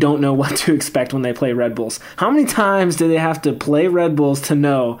like they don't know what to expect when they play Red Bulls. How many times do they have to play Red Bulls to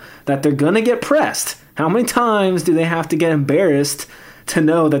know that they're going to get pressed? How many times do they have to get embarrassed to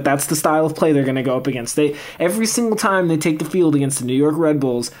know that that's the style of play they're going to go up against? Every single time they take the field against the New York Red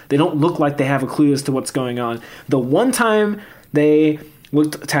Bulls, they don't look like they have a clue as to what's going on. The one time they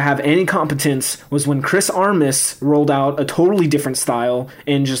looked to have any competence was when Chris Armas rolled out a totally different style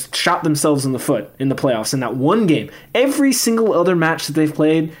and just shot themselves in the foot in the playoffs in that one game. Every single other match that they've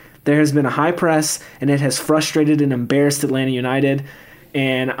played, there has been a high press, and it has frustrated and embarrassed Atlanta United.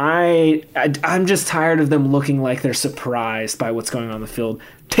 And I'm just tired of them looking like they're surprised by what's going on the field.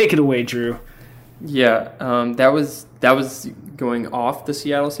 Take it away, Drew. Yeah, that was going off the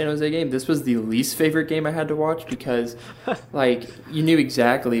Seattle-San Jose game. This was the least favorite game I had to watch because, you knew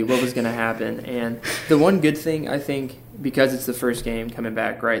exactly what was going to happen. And the one good thing, I think, because it's the first game coming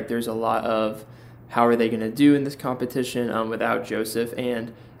back, right, there's a lot of how are they going to do in this competition without Joseph.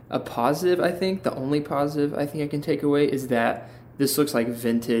 And a positive, I think, the only positive I think I can take away is that this looks like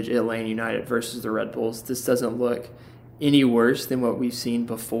vintage Atlanta United versus the Red Bulls. This doesn't look any worse than what we've seen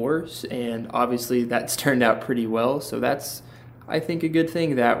before, and obviously that's turned out pretty well. So that's, I think, a good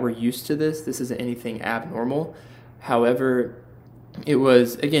thing that we're used to this. This isn't anything abnormal. However, it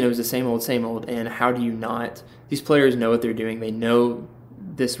was the same old, and how do you not? These players know what they're doing. They know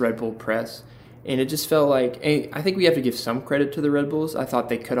this Red Bull press, and it just felt like, I think we have to give some credit to the Red Bulls. I thought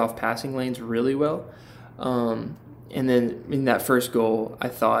they cut off passing lanes really well. And then in that first goal, I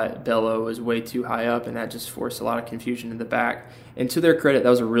thought Bello was way too high up, and that just forced a lot of confusion in the back. And to their credit, that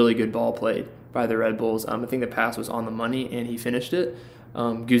was a really good ball played by the Red Bulls. I think the pass was on the money, and he finished it.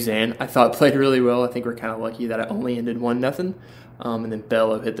 Guzan, I thought, played really well. I think we're kind of lucky that it only ended 1-0. And then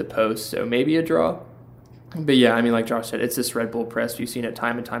Bello hit the post, so maybe a draw. But yeah, I mean, like Josh said, it's this Red Bull press. We've seen it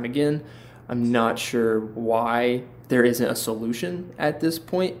time and time again. I'm not sure why there isn't a solution at this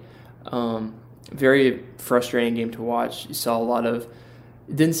point. Very frustrating game to watch. You saw a lot of,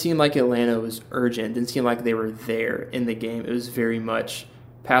 it didn't seem like Atlanta was urgent. It didn't seem like they were there in the game. It was very much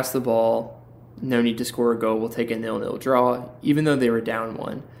pass the ball, no need to score a goal, we'll take a 0-0 draw, even though they were down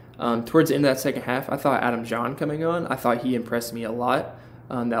 1. Towards the end of that second half, I thought Adam John coming on, I thought he impressed me a lot.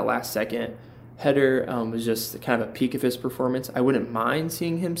 That last second header was just kind of a peak of his performance. I wouldn't mind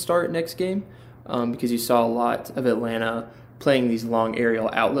seeing him start next game because you saw a lot of Atlanta playing these long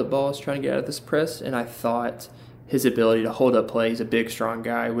aerial outlet balls trying to get out of this press, and I thought his ability to hold up play, he's a big, strong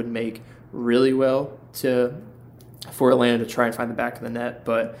guy, would make really well for Atlanta to try and find the back of the net.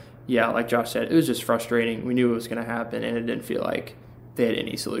 But yeah, like Josh said, it was just frustrating. We knew it was going to happen, and it didn't feel like they had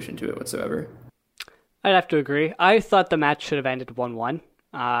any solution to it whatsoever. I'd have to agree. I thought the match should have ended 1-1.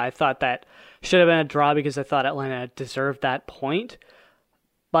 I thought that should have been a draw because I thought Atlanta deserved that point.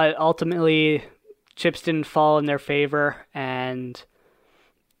 But ultimately, chips didn't fall in their favor, and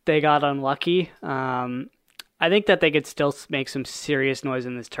they got unlucky. I think that they could still make some serious noise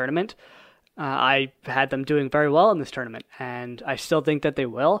in this tournament. I had them doing very well in this tournament, and I still think that they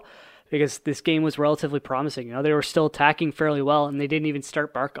will because this game was relatively promising. You know, they were still attacking fairly well, and they didn't even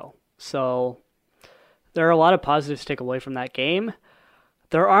start Barco. So there are a lot of positives to take away from that game.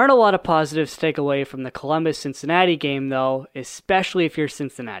 There aren't a lot of positives to take away from the Columbus-Cincinnati game, though, especially if you're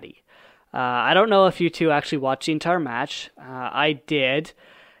Cincinnati. I don't know if you two actually watched the entire match. I did,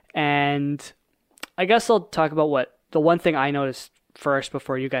 and I guess I'll talk about the one thing I noticed first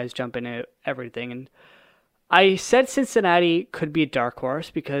before you guys jump into everything. And I said Cincinnati could be a dark horse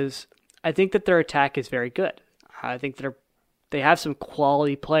because I think that their attack is very good. I think that they have some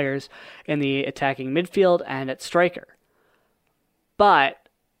quality players in the attacking midfield and at striker. But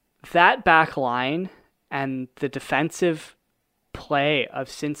that back line and the defensive play of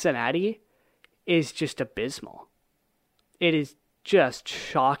Cincinnati is just abysmal. It is just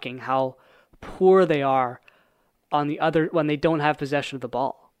shocking how poor they are on the other when they don't have possession of the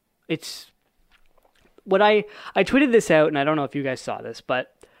ball. It's what I tweeted this out, and I don't know if you guys saw this,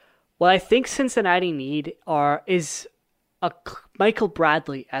 but what I think Cincinnati need is a Michael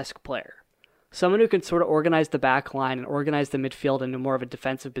Bradley-esque player. Someone who can sort of organize the back line and organize the midfield into more of a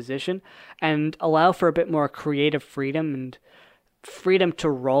defensive position and allow for a bit more creative freedom and freedom to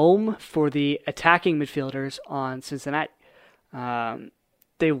roam for the attacking midfielders on Cincinnati.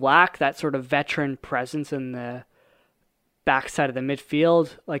 They lack that sort of veteran presence in the backside of the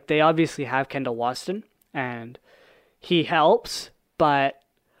midfield. Like, they obviously have Kendall Waston, and he helps, but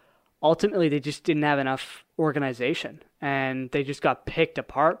ultimately they just didn't have enough organization, and they just got picked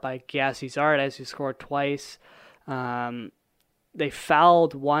apart by Gyasi Zardes, who scored twice. They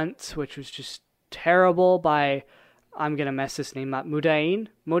fouled once, which was just terrible by, I'm going to mess this name up, Mudain?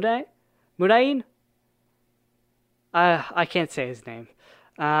 I can't say his name.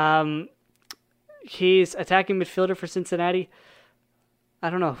 He's attacking midfielder for Cincinnati. I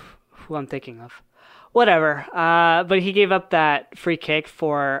don't know who I'm thinking of. Whatever. But he gave up that free kick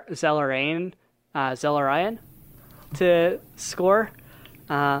for Zelarayan to score.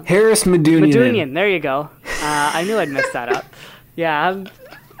 Harris Medunian. There you go. I knew I'd mess that up. Yeah,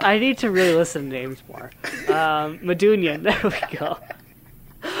 I need to really listen to names more. Medunian. There we go.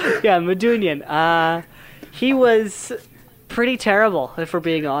 Yeah, Medunian. He was pretty terrible, if we're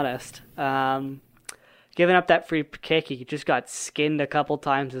being honest. Giving up that free kick, he just got skinned a couple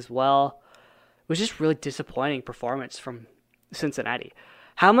times as well. It was just really disappointing performance from Cincinnati.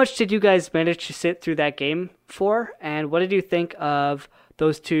 How much did you guys manage to sit through that game for, and what did you think of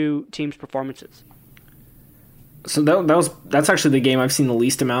those two teams' performances? So that's actually the game I've seen the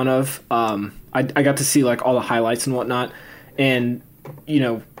least amount of. I got to see like all the highlights and whatnot, and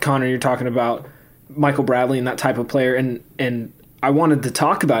Connor, you're talking about Michael Bradley and that type of player, and I wanted to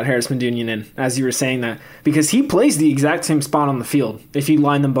talk about Harris Medunian as you were saying that, because he plays the exact same spot on the field. If you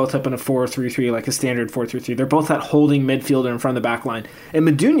line them both up in a 4-3-3, like a standard 4-3-3, they're both that holding midfielder in front of the back line. And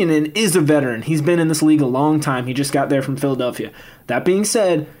Medunian is a veteran. He's been in this league a long time. He just got there from Philadelphia. That being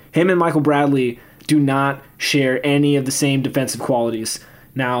said, him and Michael Bradley do not share any of the same defensive qualities.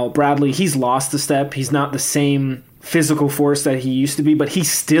 Now, Bradley, he's lost a step. He's not the same physical force that he used to be, but he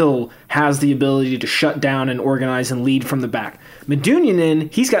still has the ability to shut down and organize and lead from the back.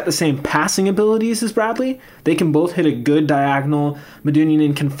 Medunjanin, he's got the same passing abilities as Bradley. They can both hit a good diagonal.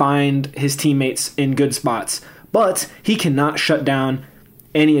 Medunjanin can find his teammates in good spots, but he cannot shut down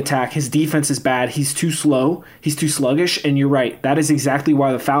any attack. His defense is bad. He's too slow. He's too sluggish, and you're right. That is exactly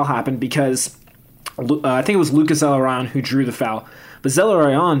why the foul happened, because I think it was Lucas Zelarayan who drew the foul. But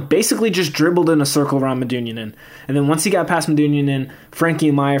Zelarayan basically just dribbled in a circle around Medunjanin. And then once he got past Medunjanin,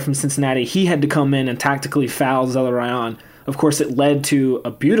 Frankie Amaya from Cincinnati, he had to come in and tactically foul Zelarayan. Of course, it led to a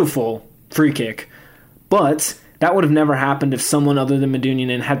beautiful free kick. But that would have never happened if someone other than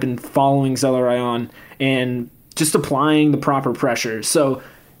Medunjanin had been following Zelarayan and just applying the proper pressure. So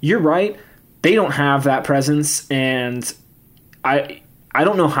you're right. They don't have that presence, and I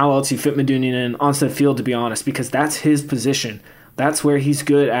don't know how else you fit Medunjanin onto the field, to be honest, because that's his position. That's where he's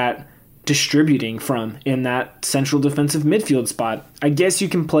good at distributing from, in that central defensive midfield spot. I guess you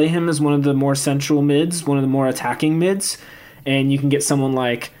can play him as one of the more central mids, one of the more attacking mids, and you can get someone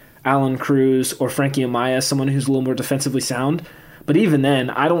like Alan Cruz or Frankie Amaya, someone who's a little more defensively sound. But even then,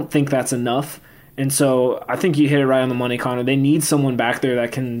 I don't think that's enough. And so I think you hit it right on the money, Connor. They need someone back there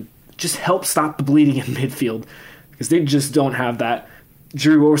that can just help stop the bleeding in midfield, because they just don't have that.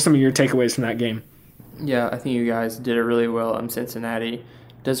 Drew, what were some of your takeaways from that game? Yeah, I think you guys did it really well. Cincinnati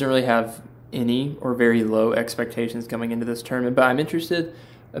doesn't really have any or very low expectations coming into this tournament, but I'm interested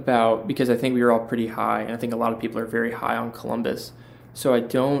because I think we were all pretty high, and I think a lot of people are very high on Columbus. So I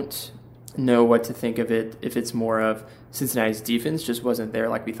don't know what to think of it, if it's more of Cincinnati's defense just wasn't there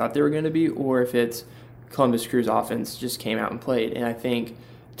like we thought they were going to be, or if it's Columbus Crew's offense just came out and played. And I think,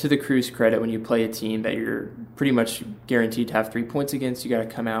 to the Crew's credit, when you play a team that you're pretty much guaranteed to have 3 points against, you got to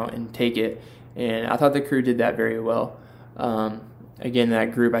come out and take it. And I thought the Crew did that very well. Again,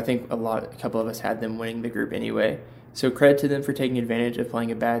 that group, I think a couple of us had them winning the group anyway. So credit to them for taking advantage of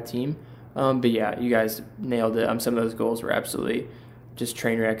playing a bad team. But yeah, you guys nailed it. Some of those goals were absolutely just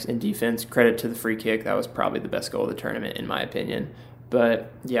train wrecks in defense. Credit to the free kick. That was probably the best goal of the tournament, in my opinion.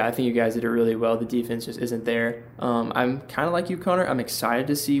 But yeah, I think you guys did it really well. The defense just isn't there. I'm kind of like you, Connor. I'm excited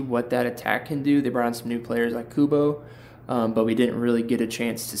to see what that attack can do. They brought on some new players like Kubo, but we didn't really get a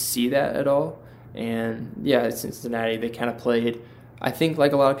chance to see that at all. And yeah, Cincinnati, they kind of played, I think,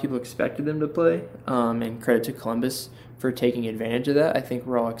 like a lot of people expected them to play. And credit to Columbus for taking advantage of that. I think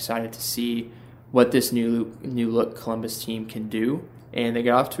we're all excited to see what this new look Columbus team can do. And they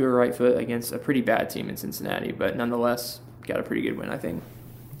got off to a right foot against a pretty bad team in Cincinnati, but nonetheless, got a pretty good win, I think.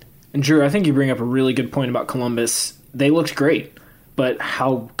 And Drew, I think you bring up a really good point about Columbus. They looked great, but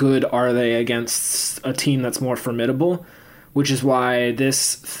how good are they against a team that's more formidable? Which is why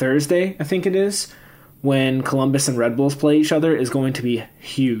this Thursday, I think it is, when Columbus and Red Bulls play each other, is going to be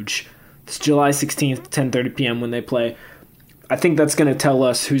huge. It's July 16th, 10:30 p.m. when they play. I think that's going to tell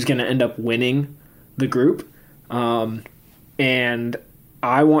us who's going to end up winning the group. And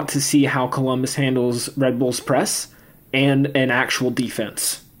I want to see how Columbus handles Red Bull's press and an actual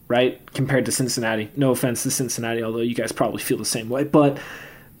defense, right, compared to Cincinnati. No offense to Cincinnati, although you guys probably feel the same way. But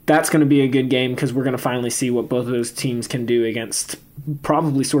that's going to be a good game, because we're going to finally see what both of those teams can do against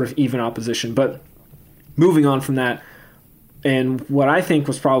probably sort of even opposition. But moving on from that, and what I think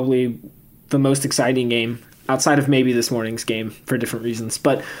was probably the most exciting game, outside of maybe this morning's game for different reasons,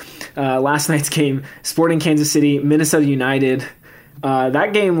 but last night's game, Sporting Kansas City, Minnesota United.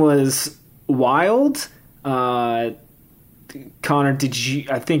 That game was wild. Connor, did you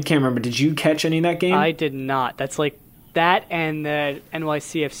catch any of that game? I did not. That's like that and the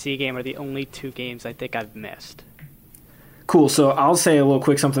NYCFC game are the only two games I think I've missed. Cool. So I'll say a little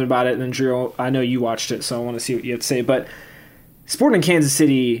quick something about it, and then Drew, I know you watched it, so I want to see what you have to say. But Sporting Kansas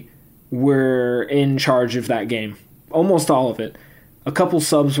City were in charge of that game, almost all of it. A couple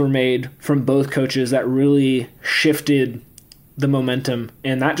subs were made from both coaches that really shifted the momentum,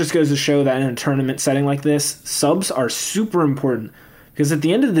 and that just goes to show that in a tournament setting like this, subs are super important, because at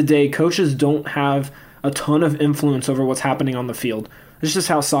the end of the day, coaches don't have a ton of influence over what's happening on the field. It's just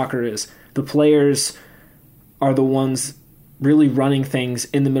how soccer is. The players are the ones really running things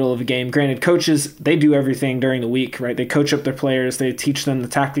in the middle of a game. Granted, coaches, they do everything during the week, right? They coach up their players, they teach them the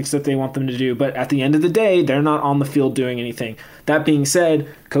tactics that they want them to do, but at the end of the day, they're not on the field doing anything. That being said,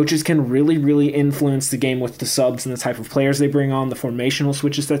 coaches can really, really influence the game with the subs and the type of players they bring on, the formational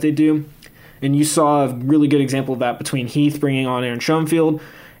switches that they do. And you saw a really good example of that between Heath bringing on Aaron Schoenfield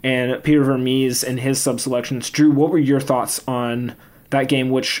and Peter Vermees and his sub selections. Drew, what were your thoughts on that game,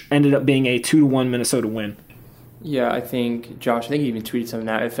 which ended up being a 2-1 Minnesota win? Yeah, I think, Josh, you even tweeted something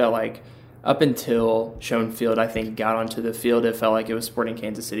out. It felt like up until Schoenfield, I think, got onto the field, it felt like it was Sporting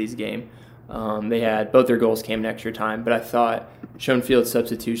Kansas City's game. They had both their goals came in extra time, but I thought Schoenfield's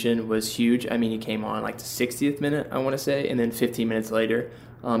substitution was huge. I mean, he came on like the 60th minute, I want to say, and then 15 minutes later,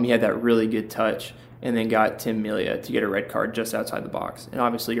 he had that really good touch and then got Tim Melia to get a red card just outside the box. And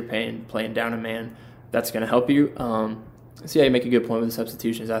obviously you're playing down a man. That's going to help you. So yeah, you make a good point with the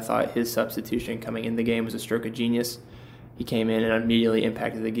substitutions. I thought his substitution coming in the game was a stroke of genius. He came in and immediately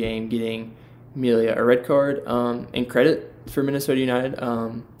impacted the game, getting Melia a red card, and credit for Minnesota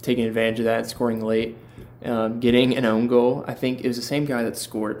United, taking advantage of that, scoring late, getting an own goal. I think it was the same guy that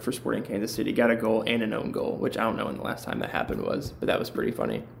scored for Sporting Kansas City, got a goal and an own goal, which I don't know when the last time that happened was, but that was pretty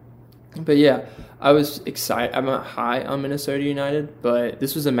funny. But yeah, I was excited. I'm not high on Minnesota United, but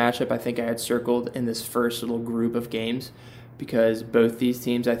this was a matchup I think I had circled in this first little group of games because both these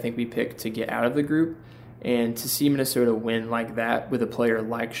teams I think we picked to get out of the group. And to see Minnesota win like that with a player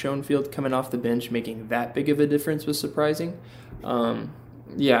like Schoenfield coming off the bench making that big of a difference was surprising.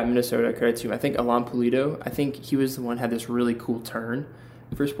 Yeah, Minnesota, credit to him. I think Alan Pulido, I think he was the one who had this really cool turn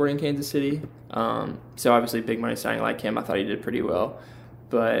for Sporting Kansas City. So obviously big money signing like him, I thought he did pretty well.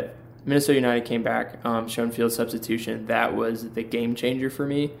 But Minnesota United came back, Schoenfield's substitution, that was the game changer for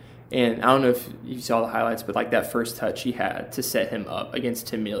me. And I don't know if you saw the highlights, but like that first touch he had to set him up against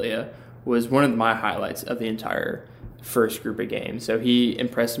Tim Melia was one of my highlights of the entire first group of games. So he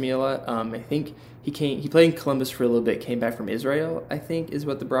impressed me a lot. I think he played in Columbus for a little bit, came back from Israel, I think is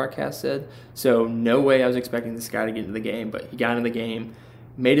what the broadcast said. So no way I was expecting this guy to get into the game, but he got into the game,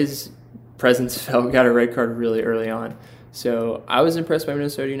 made his presence felt, got a red card really early on. So I was impressed by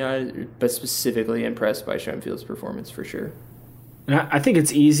Minnesota United, but specifically impressed by Schoenfield's performance for sure. And I think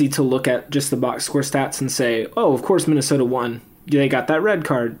it's easy to look at just the box score stats and say, oh, of course Minnesota won. They got that red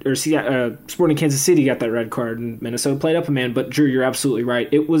card, or Sporting Kansas City got that red card, and Minnesota played up a man. But Drew, you're absolutely right.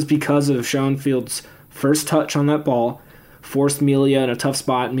 It was because of Schoenfield's first touch on that ball, forced Melia in a tough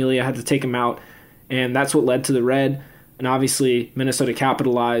spot. Melia had to take him out, and that's what led to the red. And obviously, Minnesota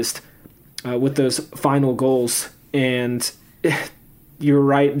capitalized with those final goals. And you're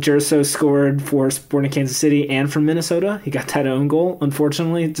right, Jerso scored for Sporting Kansas City and for Minnesota. He got that own goal,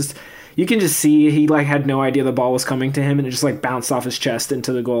 unfortunately. You can just see he had no idea the ball was coming to him, and it just bounced off his chest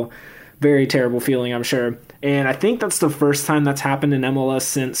into the goal. Very terrible feeling, I'm sure. And I think that's the first time that's happened in MLS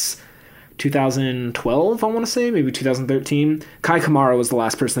since 2012, I want to say, maybe 2013. Kai Kamara was the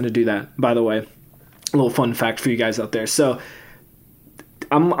last person to do that, by the way. A little fun fact for you guys out there. So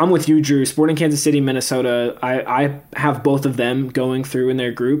I'm with you, Drew. Sporting Kansas City, Minnesota, I have both of them going through in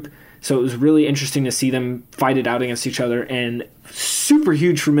their group. So it was really interesting to see them fight it out against each other, and super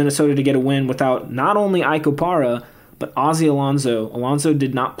huge for Minnesota to get a win without not only Ike Opara, but Ozzie Alonso. Alonso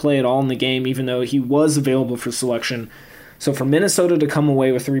did not play at all in the game, even though he was available for selection. So for Minnesota to come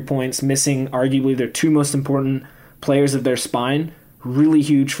away with 3 points, missing arguably their two most important players of their spine, really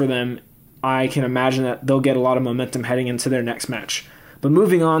huge for them. I can imagine that they'll get a lot of momentum heading into their next match. But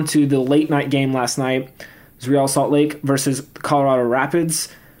moving on to the late night game last night, it was Real Salt Lake versus Colorado Rapids.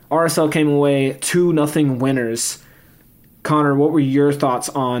 RSL came away 2-0 winners. Connor, what were your thoughts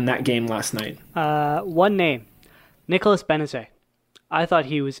on that game last night? One name, Nicolas Benezet. I thought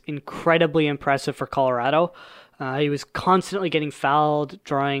he was incredibly impressive for Colorado. He was constantly getting fouled,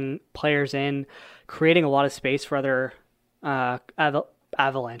 drawing players in, creating a lot of space for other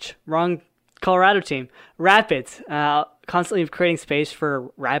Avalanche. Wrong Colorado team. Rapids. Constantly creating space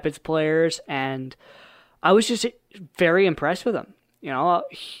for Rapids players, and I was just very impressed with him. You know,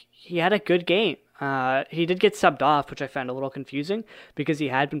 he had a good game. He did get subbed off, which I found a little confusing because he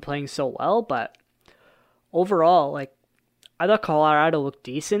had been playing so well. But overall, I thought Colorado looked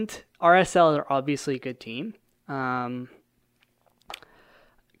decent. RSL are obviously a good team.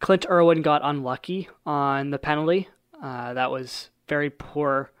 Clint Irwin got unlucky on the penalty. That was very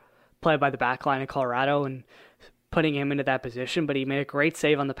poor play by the back line of Colorado and putting him into that position. But he made a great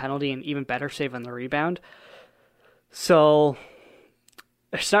save on the penalty and even better save on the rebound. So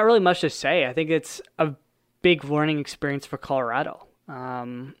there's not really much to say. I think it's a big learning experience for Colorado.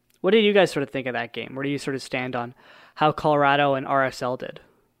 What did you guys sort of think of that game? Where do you sort of stand on how Colorado and RSL did?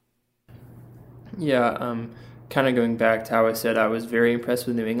 Yeah, kind of going back to how I said I was very impressed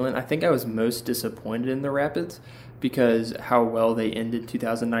with New England. I think I was most disappointed in the Rapids because how well they ended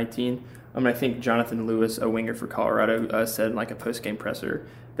 2019. I think Jonathan Lewis, a winger for Colorado, said in a post-game presser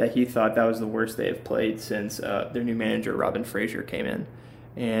that he thought that was the worst they have played since their new manager, Robin Fraser, came in.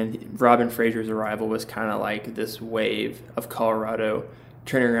 And Robin Fraser's arrival was kind of like this wave of Colorado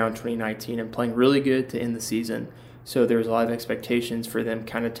turning around 2019 and playing really good to end the season. So there was a lot of expectations for them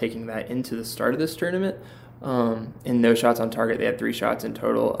kind of taking that into the start of this tournament. And no shots on target. They had 3 shots in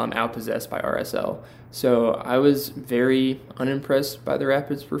total, outpossessed by RSL. So I was very unimpressed by the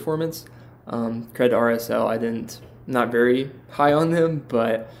Rapids' performance. Credit to RSL, not very high on them,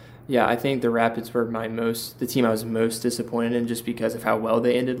 but yeah, I think the Rapids were the team I was most disappointed in just because of how well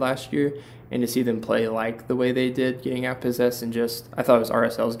they ended last year, and to see them play like the way they did, getting outpossessed, and I thought it was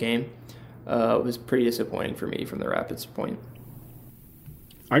RSL's game, was pretty disappointing for me from the Rapids' point.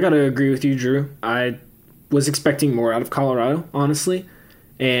 I got to agree with you, Drew. I was expecting more out of Colorado, honestly.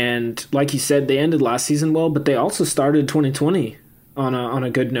 And like you said, they ended last season well, but they also started 2020 on a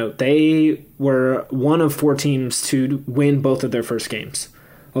good note. They were one of 4 teams to win both of their first games,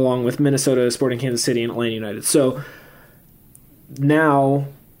 along with Minnesota, Sporting Kansas City, and Atlanta United. So now,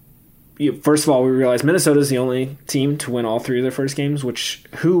 first of all, we realize Minnesota is the only team to win all 3 of their first games, which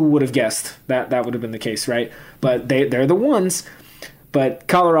who would have guessed that would have been the case, right? But they're the ones. But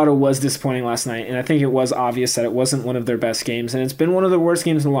Colorado was disappointing last night, and I think it was obvious that it wasn't one of their best games, and it's been one of their worst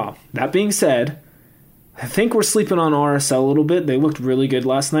games in a while. That being said, I think we're sleeping on RSL a little bit. They looked really good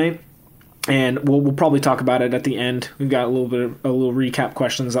last night, and we'll probably talk about it at the end. We've got a little recap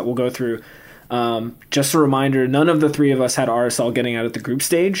questions that we'll go through. Just a reminder, none of the 3 of us had RSL getting out at the group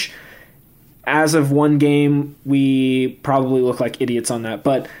stage. As of one game, we probably look like idiots on that.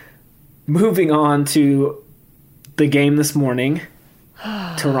 But moving on to the game this morning,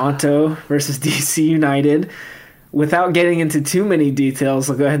 Toronto versus DC United. Without getting into too many details,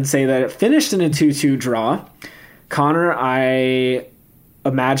 I'll go ahead and say that it finished in a 2-2 draw. Connor, I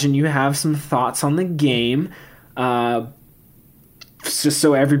imagine you have some thoughts on the game. Just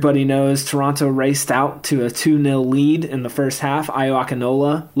so everybody knows, Toronto raced out to a 2-0 lead in the first half. Ayo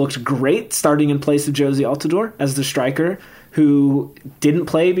Akinola looked great, starting in place of Josie Altidore as the striker, who didn't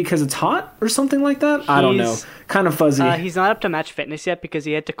play because it's hot or something like that. I don't know. Kind of fuzzy. He's not up to match fitness yet because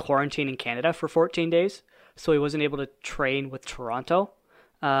he had to quarantine in Canada for 14 days, so he wasn't able to train with Toronto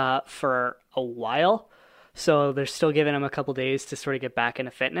for a while. So they're still giving him a couple days to sort of get back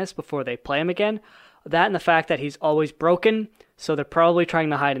into fitness before they play him again. That and the fact that he's always broken, so they're probably trying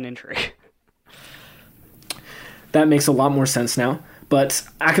to hide an injury. That makes a lot more sense now. But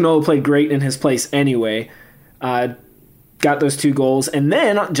Akinola played great in his place anyway. Got those 2 goals. And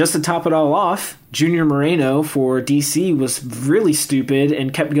then, just to top it all off, Junior Moreno for DC was really stupid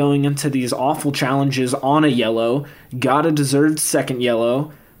and kept going into these awful challenges on a yellow. Got a deserved second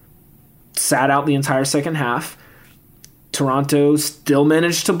yellow. Sat out the entire second half. Toronto still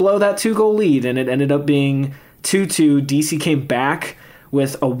managed to blow that 2-goal lead, and it ended up being 2-2. DC came back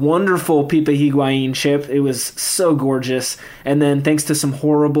with a wonderful Pipe Higuain chip. It was so gorgeous. And then, thanks to some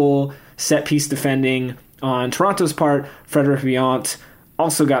horrible set-piece defending on Toronto's part, Frederic Viant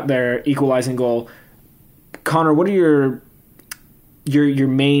also got their equalizing goal. Connor, what are your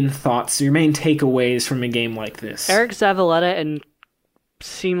main thoughts, your main takeaways from a game like this? Eric Zavaleta and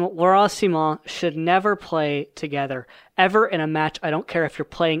Laurent Simon should never play together ever in a match. I don't care if you're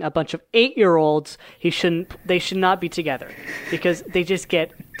playing a bunch of 8-year-olds. They should not be together because they just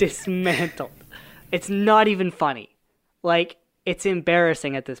get dismantled. It's not even funny. It's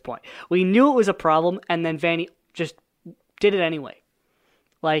embarrassing at this point. We knew it was a problem, and then Vanny just did it anyway.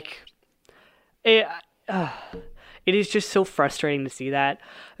 It is just so frustrating to see that.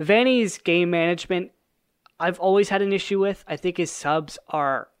 Vanny's game management, I've always had an issue with. I think his subs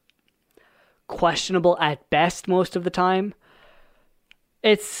are questionable at best most of the time.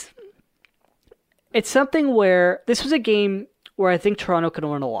 It's something where this was a game where I think Toronto could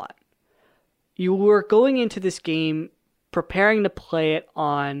learn a lot. You were going into this game preparing to play it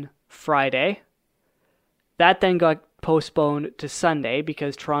on Friday. That then got postponed to Sunday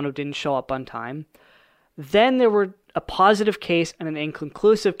because Toronto didn't show up on time. Then there were a positive case and an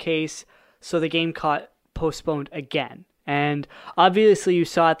inconclusive case, so the game got postponed again. And obviously you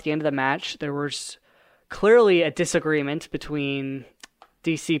saw at the end of the match, there was clearly a disagreement between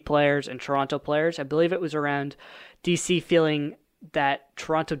DC players and Toronto players. I believe it was around DC feeling that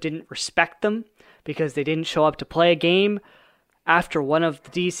Toronto didn't respect them because they didn't show up to play a game after one of the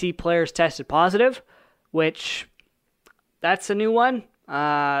DC players tested positive, which, that's a new one.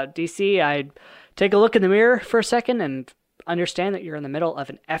 DC, I'd take a look in the mirror for a second and understand that you're in the middle of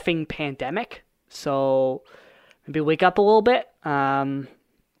an effing pandemic, so maybe wake up a little bit. But,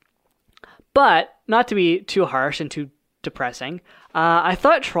 not to be too harsh and too depressing, I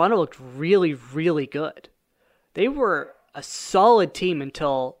thought Toronto looked really, really good. They were a solid team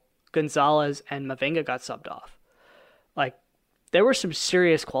until Gonzalez and Mavinga got subbed off. There was some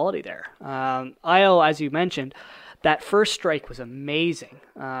serious quality there. Ayo, as you mentioned, that first strike was amazing.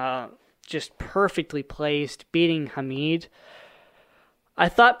 Just perfectly placed, beating Hamid. I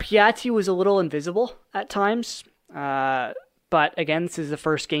thought Piatti was a little invisible at times. But again, this is the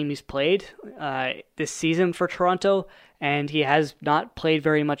first game he's played this season for Toronto, and he has not played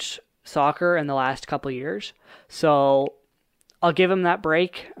very much soccer in the last couple of years. So I'll give him that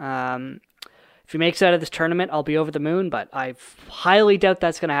break. If he makes it out of this tournament, I'll be over the moon, but I highly doubt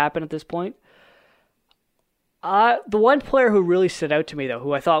that's going to happen at this point. The one player who really stood out to me, though,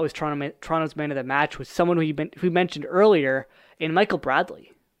 who I thought was Toronto's man of the match, was someone who mentioned earlier in Michael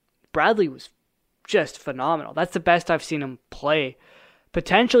Bradley. Bradley was just phenomenal. That's the best I've seen him play,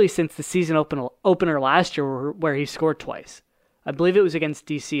 potentially since the season opener last year, where he scored twice. I believe it was against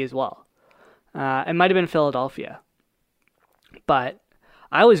DC as well. It might have been Philadelphia. But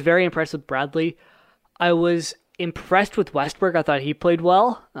I was very impressed with Bradley. I was impressed with Westberg. I thought he played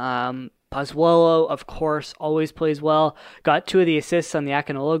well. Pozuelo, of course, always plays well. Got 2 of the assists on the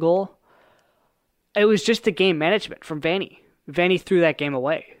Akinola goal. It was just the game management from Vanny. Vanny threw that game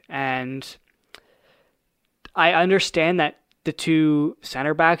away. And I understand that the 2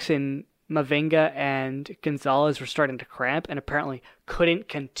 center backs in Mavinga and Gonzalez were starting to cramp and apparently couldn't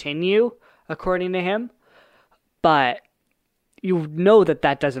continue, according to him. But you know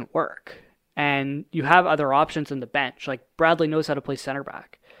that doesn't work. And you have other options on the bench. Like Bradley knows how to play center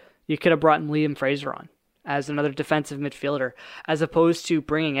back. You could have brought Liam Fraser on as another defensive midfielder, as opposed to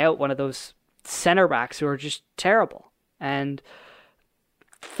bringing out one of those center backs who are just terrible. And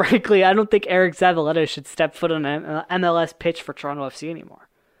frankly, I don't think Eric Zavaleta should step foot on an MLS pitch for Toronto FC anymore.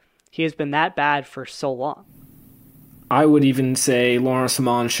 He has been that bad for so long. I would even say Laurent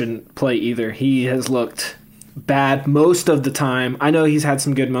Simon shouldn't play either. He has looked bad most of the time. I know he's had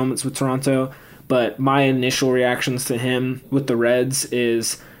some good moments with Toronto, but my initial reactions to him with the Reds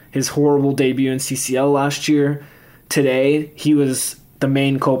is his horrible debut in CCL last year. Today, he was the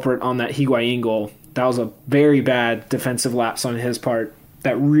main culprit on that Higuain goal. That was a very bad defensive lapse on his part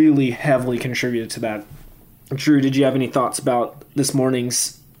that really heavily contributed to that. Drew, did you have any thoughts about this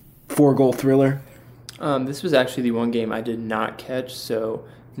morning's 4-goal thriller? This was actually the one game I did not catch, so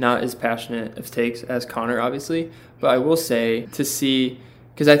not as passionate of takes as Connor, obviously. But I will say, to see,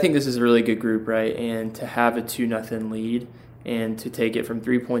 because I think this is a really good group, right? And to have a 2-0 lead and to take it from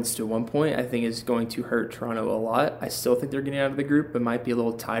 3 points to 1 point, I think is going to hurt Toronto a lot. I still think they're getting out of the group, but might be a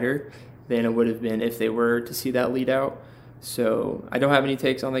little tighter than it would have been if they were to see that lead out. So I don't have any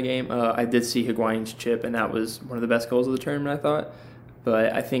takes on the game. I did see Higuain's chip, and that was one of the best goals of the tournament, I thought.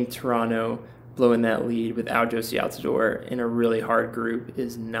 But I think Toronto blowing that lead without Josie Altidore in a really hard group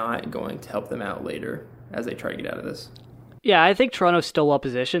is not going to help them out later as they try to get out of this. Yeah, I think Toronto's still well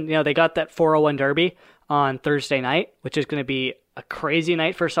positioned. You know, they got that 401 derby on Thursday night, which is going to be a crazy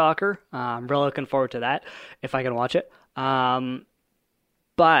night for soccer. I'm really looking forward to that if I can watch it. But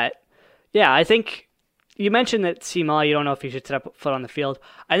yeah, I think you mentioned that Sima, you don't know if he should set up foot on the field.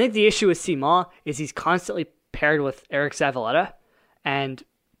 I think the issue with Sima is he's constantly paired with Eric Zavaleta, and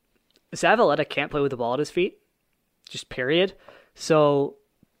Zavaleta can't play with the ball at his feet, just period. So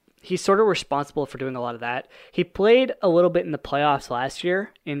he's sort of responsible for doing a lot of that. He played a little bit in the playoffs last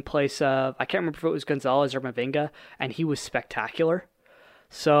year in place of, I can't remember if it was Gonzalez or Mavinga, and he was spectacular.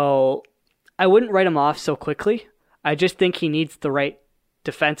 So I wouldn't write him off so quickly. I just think he needs the right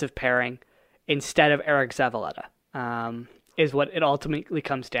defensive pairing instead of Eric Zavaleta, is what it ultimately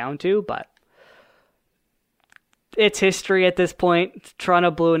comes down to. But it's history at this point.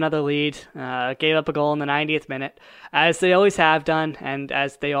 Toronto blew another lead, gave up a goal in the 90th minute, as they always have done and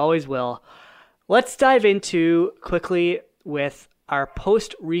as they always will. Let's dive into quickly with our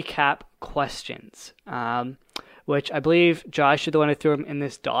post-recap questions, which I believe, Josh, you're the one who threw them in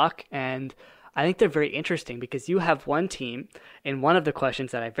this doc, and I think they're very interesting because you have one team in one of the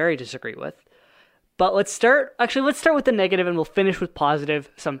questions that I very disagree with. But let's start with the negative and we'll finish with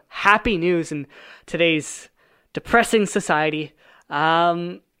positive. Some happy news in today's depressing society.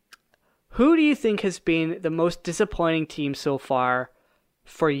 Who do you think has been the most disappointing team so far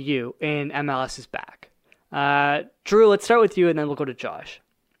for you in MLS's back? Drew, let's start with you and then we'll go to Josh.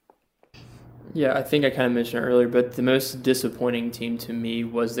 Yeah, I think I kind of mentioned it earlier, but the most disappointing team to me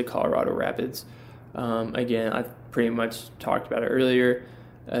was the Colorado Rapids. Again, I pretty much talked about it earlier.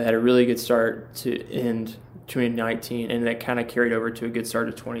 Had a really good start to end 2019, and that kind of carried over to a good start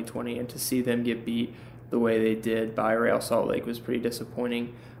of 2020. And to see them get beat the way they did by Real Salt Lake was pretty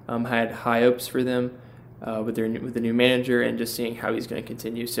disappointing. I had high hopes for them with the new manager and just seeing how he's going to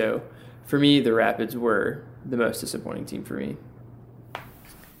continue. So for me, the Rapids were the most disappointing team for me.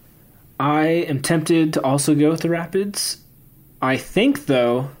 I am tempted to also go with the Rapids. I think,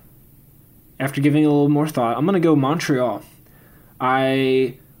 though, after giving a little more thought, I'm going to go Montreal.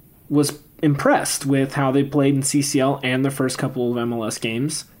 I was impressed with how they played in CCL and the first couple of MLS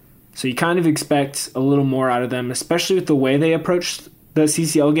games. So you kind of expect a little more out of them, especially with the way they approached the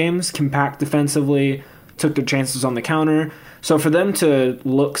CCL games, compact defensively, took their chances on the counter. So for them to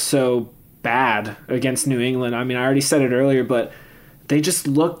look so bad against New England, I mean, I already said it earlier, but they just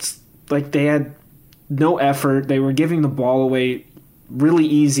looked like they had no effort. They were giving the ball away really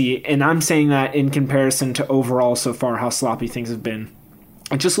easy, and I'm saying that in comparison to overall so far how sloppy things have been.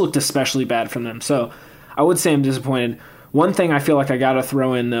 It just looked especially bad from them. So I would say I'm disappointed. One thing I feel like I got to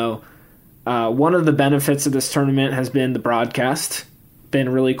throw in, though, one of the benefits of this tournament has been the broadcast. Been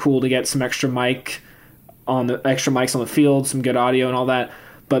really cool to get some extra mics on the field, some good audio and all that.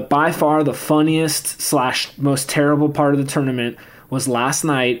 But by far the funniest / most terrible part of the tournament was last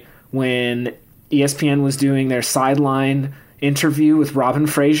night when ESPN was doing their sideline interview with Robin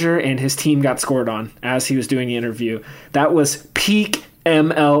Fraser and his team got scored on as he was doing the interview. That was peak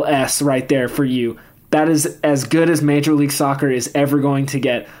MLS right there for you. That is as good as Major League Soccer is ever going to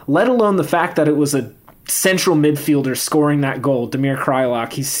get, let alone the fact that it was a central midfielder scoring that goal, Damir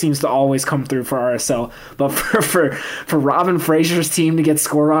Kreilach. He seems to always come through for RSL. But for Robin Fraser's team to get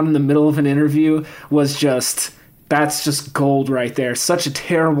scored on in the middle of an interview that's just gold right there. Such a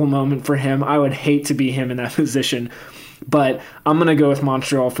terrible moment for him. I would hate to be him in that position. But I'm going to go with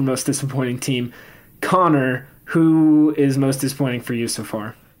Montreal for most disappointing team. Connor, who is most disappointing for you so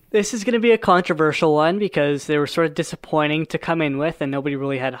far? This is going to be a controversial one because they were sort of disappointing to come in with and nobody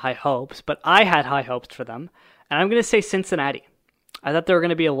really had high hopes, but I had high hopes for them. And I'm going to say Cincinnati. I thought they were going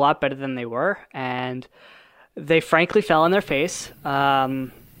to be a lot better than they were, and they frankly fell on their face. They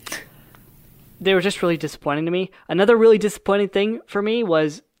were just really disappointing to me. Another really disappointing thing for me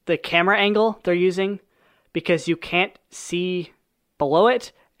was the camera angle they're using because you can't see below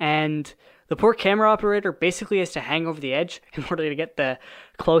it, and the poor camera operator basically has to hang over the edge in order to get the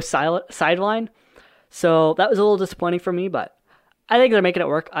close sideline. So that was a little disappointing for me, but I think they're making it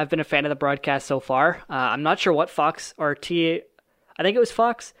work. I've been a fan of the broadcast so far. I'm not sure what Fox or I think it was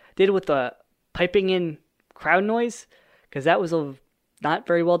Fox, did with the piping in crowd noise, because that was not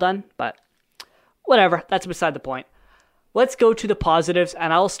very well done, but whatever. That's beside the point. Let's go to the positives,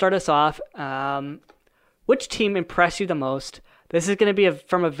 and I'll start us off. Which team impressed you the most? This is going to be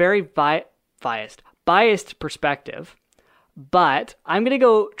from a very biased perspective, but I'm going to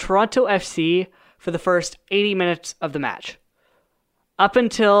go Toronto FC for the first 80 minutes of the match. Up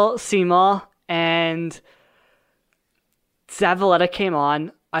until Simon and Zavaleta came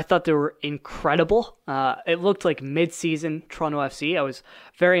on, I thought they were incredible. It looked like mid-season Toronto FC. I was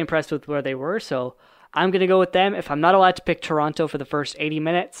very impressed with where they were, so I'm going to go with them. If I'm not allowed to pick Toronto for the first 80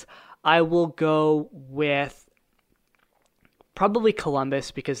 minutes, I will go with probably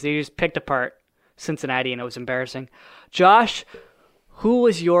Columbus because they just picked apart Cincinnati and it was embarrassing. Josh, who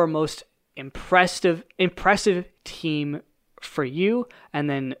was your most impressive team for you? And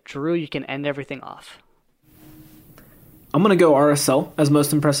then Drew, you can end everything off. I'm going to go RSL as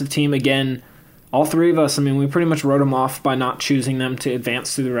most impressive team. Again, all three of us, we pretty much wrote them off by not choosing them to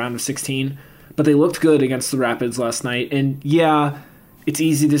advance through the round of 16. But they looked good against the Rapids last night. And yeah, it's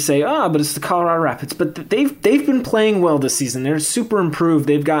easy to say, but it's the Colorado Rapids. But they've been playing well this season. They're super improved.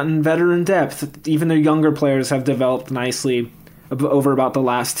 They've gotten veteran depth. Even their younger players have developed nicely over about the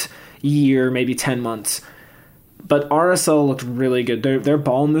last year, maybe 10 months. But RSL looked really good. Their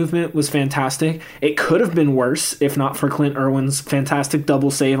ball movement was fantastic. It could have been worse if not for Clint Irwin's fantastic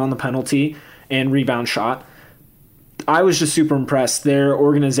double save on the penalty and rebound shot. I was just super impressed. Their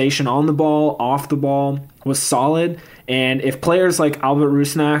organization on the ball, off the ball was solid. And if players like Albert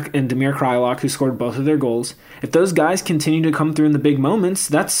Rusnak and Damir Kreilach, who scored both of their goals, if those guys continue to come through in the big moments,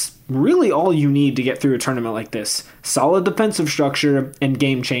 that's really all you need to get through a tournament like this. Solid defensive structure and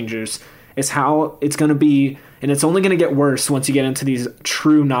game changers is how it's going to be, and it's only going to get worse once you get into these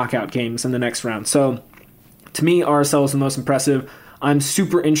true knockout games in the next round. So, to me, RSL is the most impressive. I'm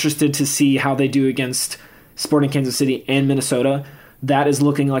super interested to see how they do against Sporting Kansas City and Minnesota. That is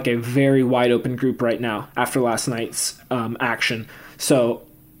looking like a very wide open group right now after last night's action. So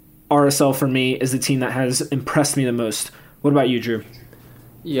RSL for me is the team that has impressed me the most. What about you, Drew?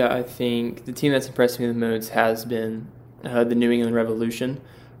 Yeah, I think the team that's impressed me the most has been the New England Revolution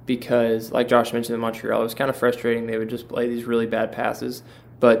because, like Josh mentioned in Montreal, it was kind of frustrating. They would just play these really bad passes.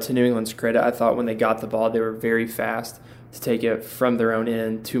 But to New England's credit, I thought when they got the ball, they were very fast to take it from their own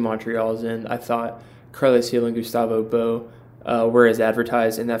end to Montreal's end. I thought Carles Hill and Gustavo Bo were as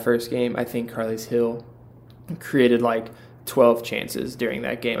advertised in that first game. I think Carles Hill created like 12 chances during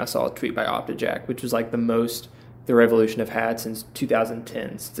that game. I saw a tweet by OptaJack, which was like the most the Revolution have had since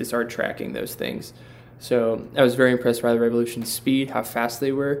 2010, since they started tracking those things. So I was very impressed by the Revolution's speed, how fast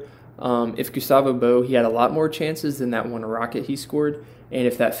they were. If Gustavo Bo, he had a lot more chances than that one rocket he scored. And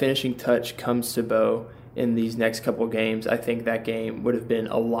if that finishing touch comes to Bo in these next couple games, I think that game would have been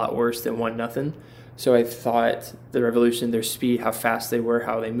a lot worse than 1-0. So I thought the Revolution, their speed, how fast they were,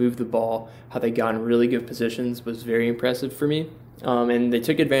 how they moved the ball, how they got in really good positions was very impressive for me. And they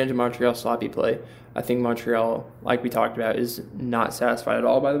took advantage of Montreal's sloppy play. I think Montreal, like we talked about, is not satisfied at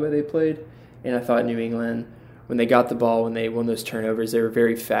all by the way they played. And I thought New England, when they got the ball, when they won those turnovers, they were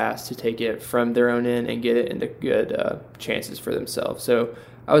very fast to take it from their own end and get it into good chances for themselves. So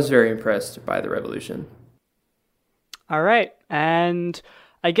I was very impressed by the Revolution. All right. And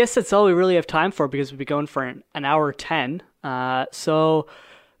I guess that's all we really have time for because we'll be going for an hour 10. So,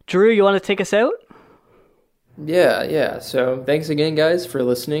 Drew, you want to take us out? Yeah. So thanks again, guys, for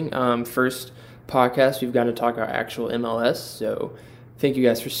listening. First podcast, we've got to talk about actual MLS. So thank you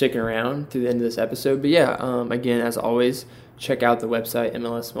guys for sticking around through the end of this episode. But yeah, again, as always, check out the website,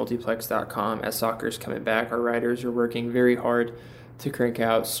 mlsmultiplex.com. As soccer is coming back, our writers are working very hard to crank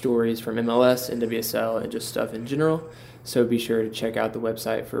out stories from MLS, NWSL, and just stuff in general. So be sure to check out the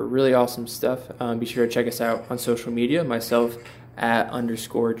website for really awesome stuff. Be sure to check us out on social media, myself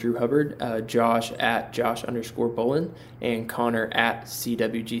 @_Drew Hubbard, Josh @Josh_Bolin, and Connor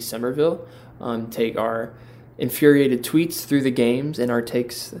 @CWG Somerville. Take our infuriated tweets through the games and our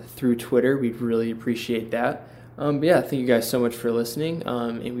takes through Twitter. We'd really appreciate that. But yeah, thank you guys so much for listening,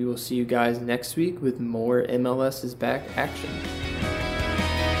 and we will see you guys next week with more MLS is Back action.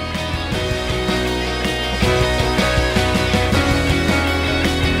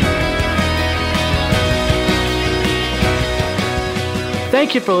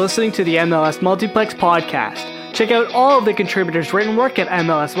 Thank you for listening to the MLS Multiplex podcast. Check out all of the contributors' written work at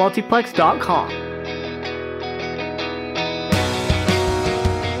mlsmultiplex.com.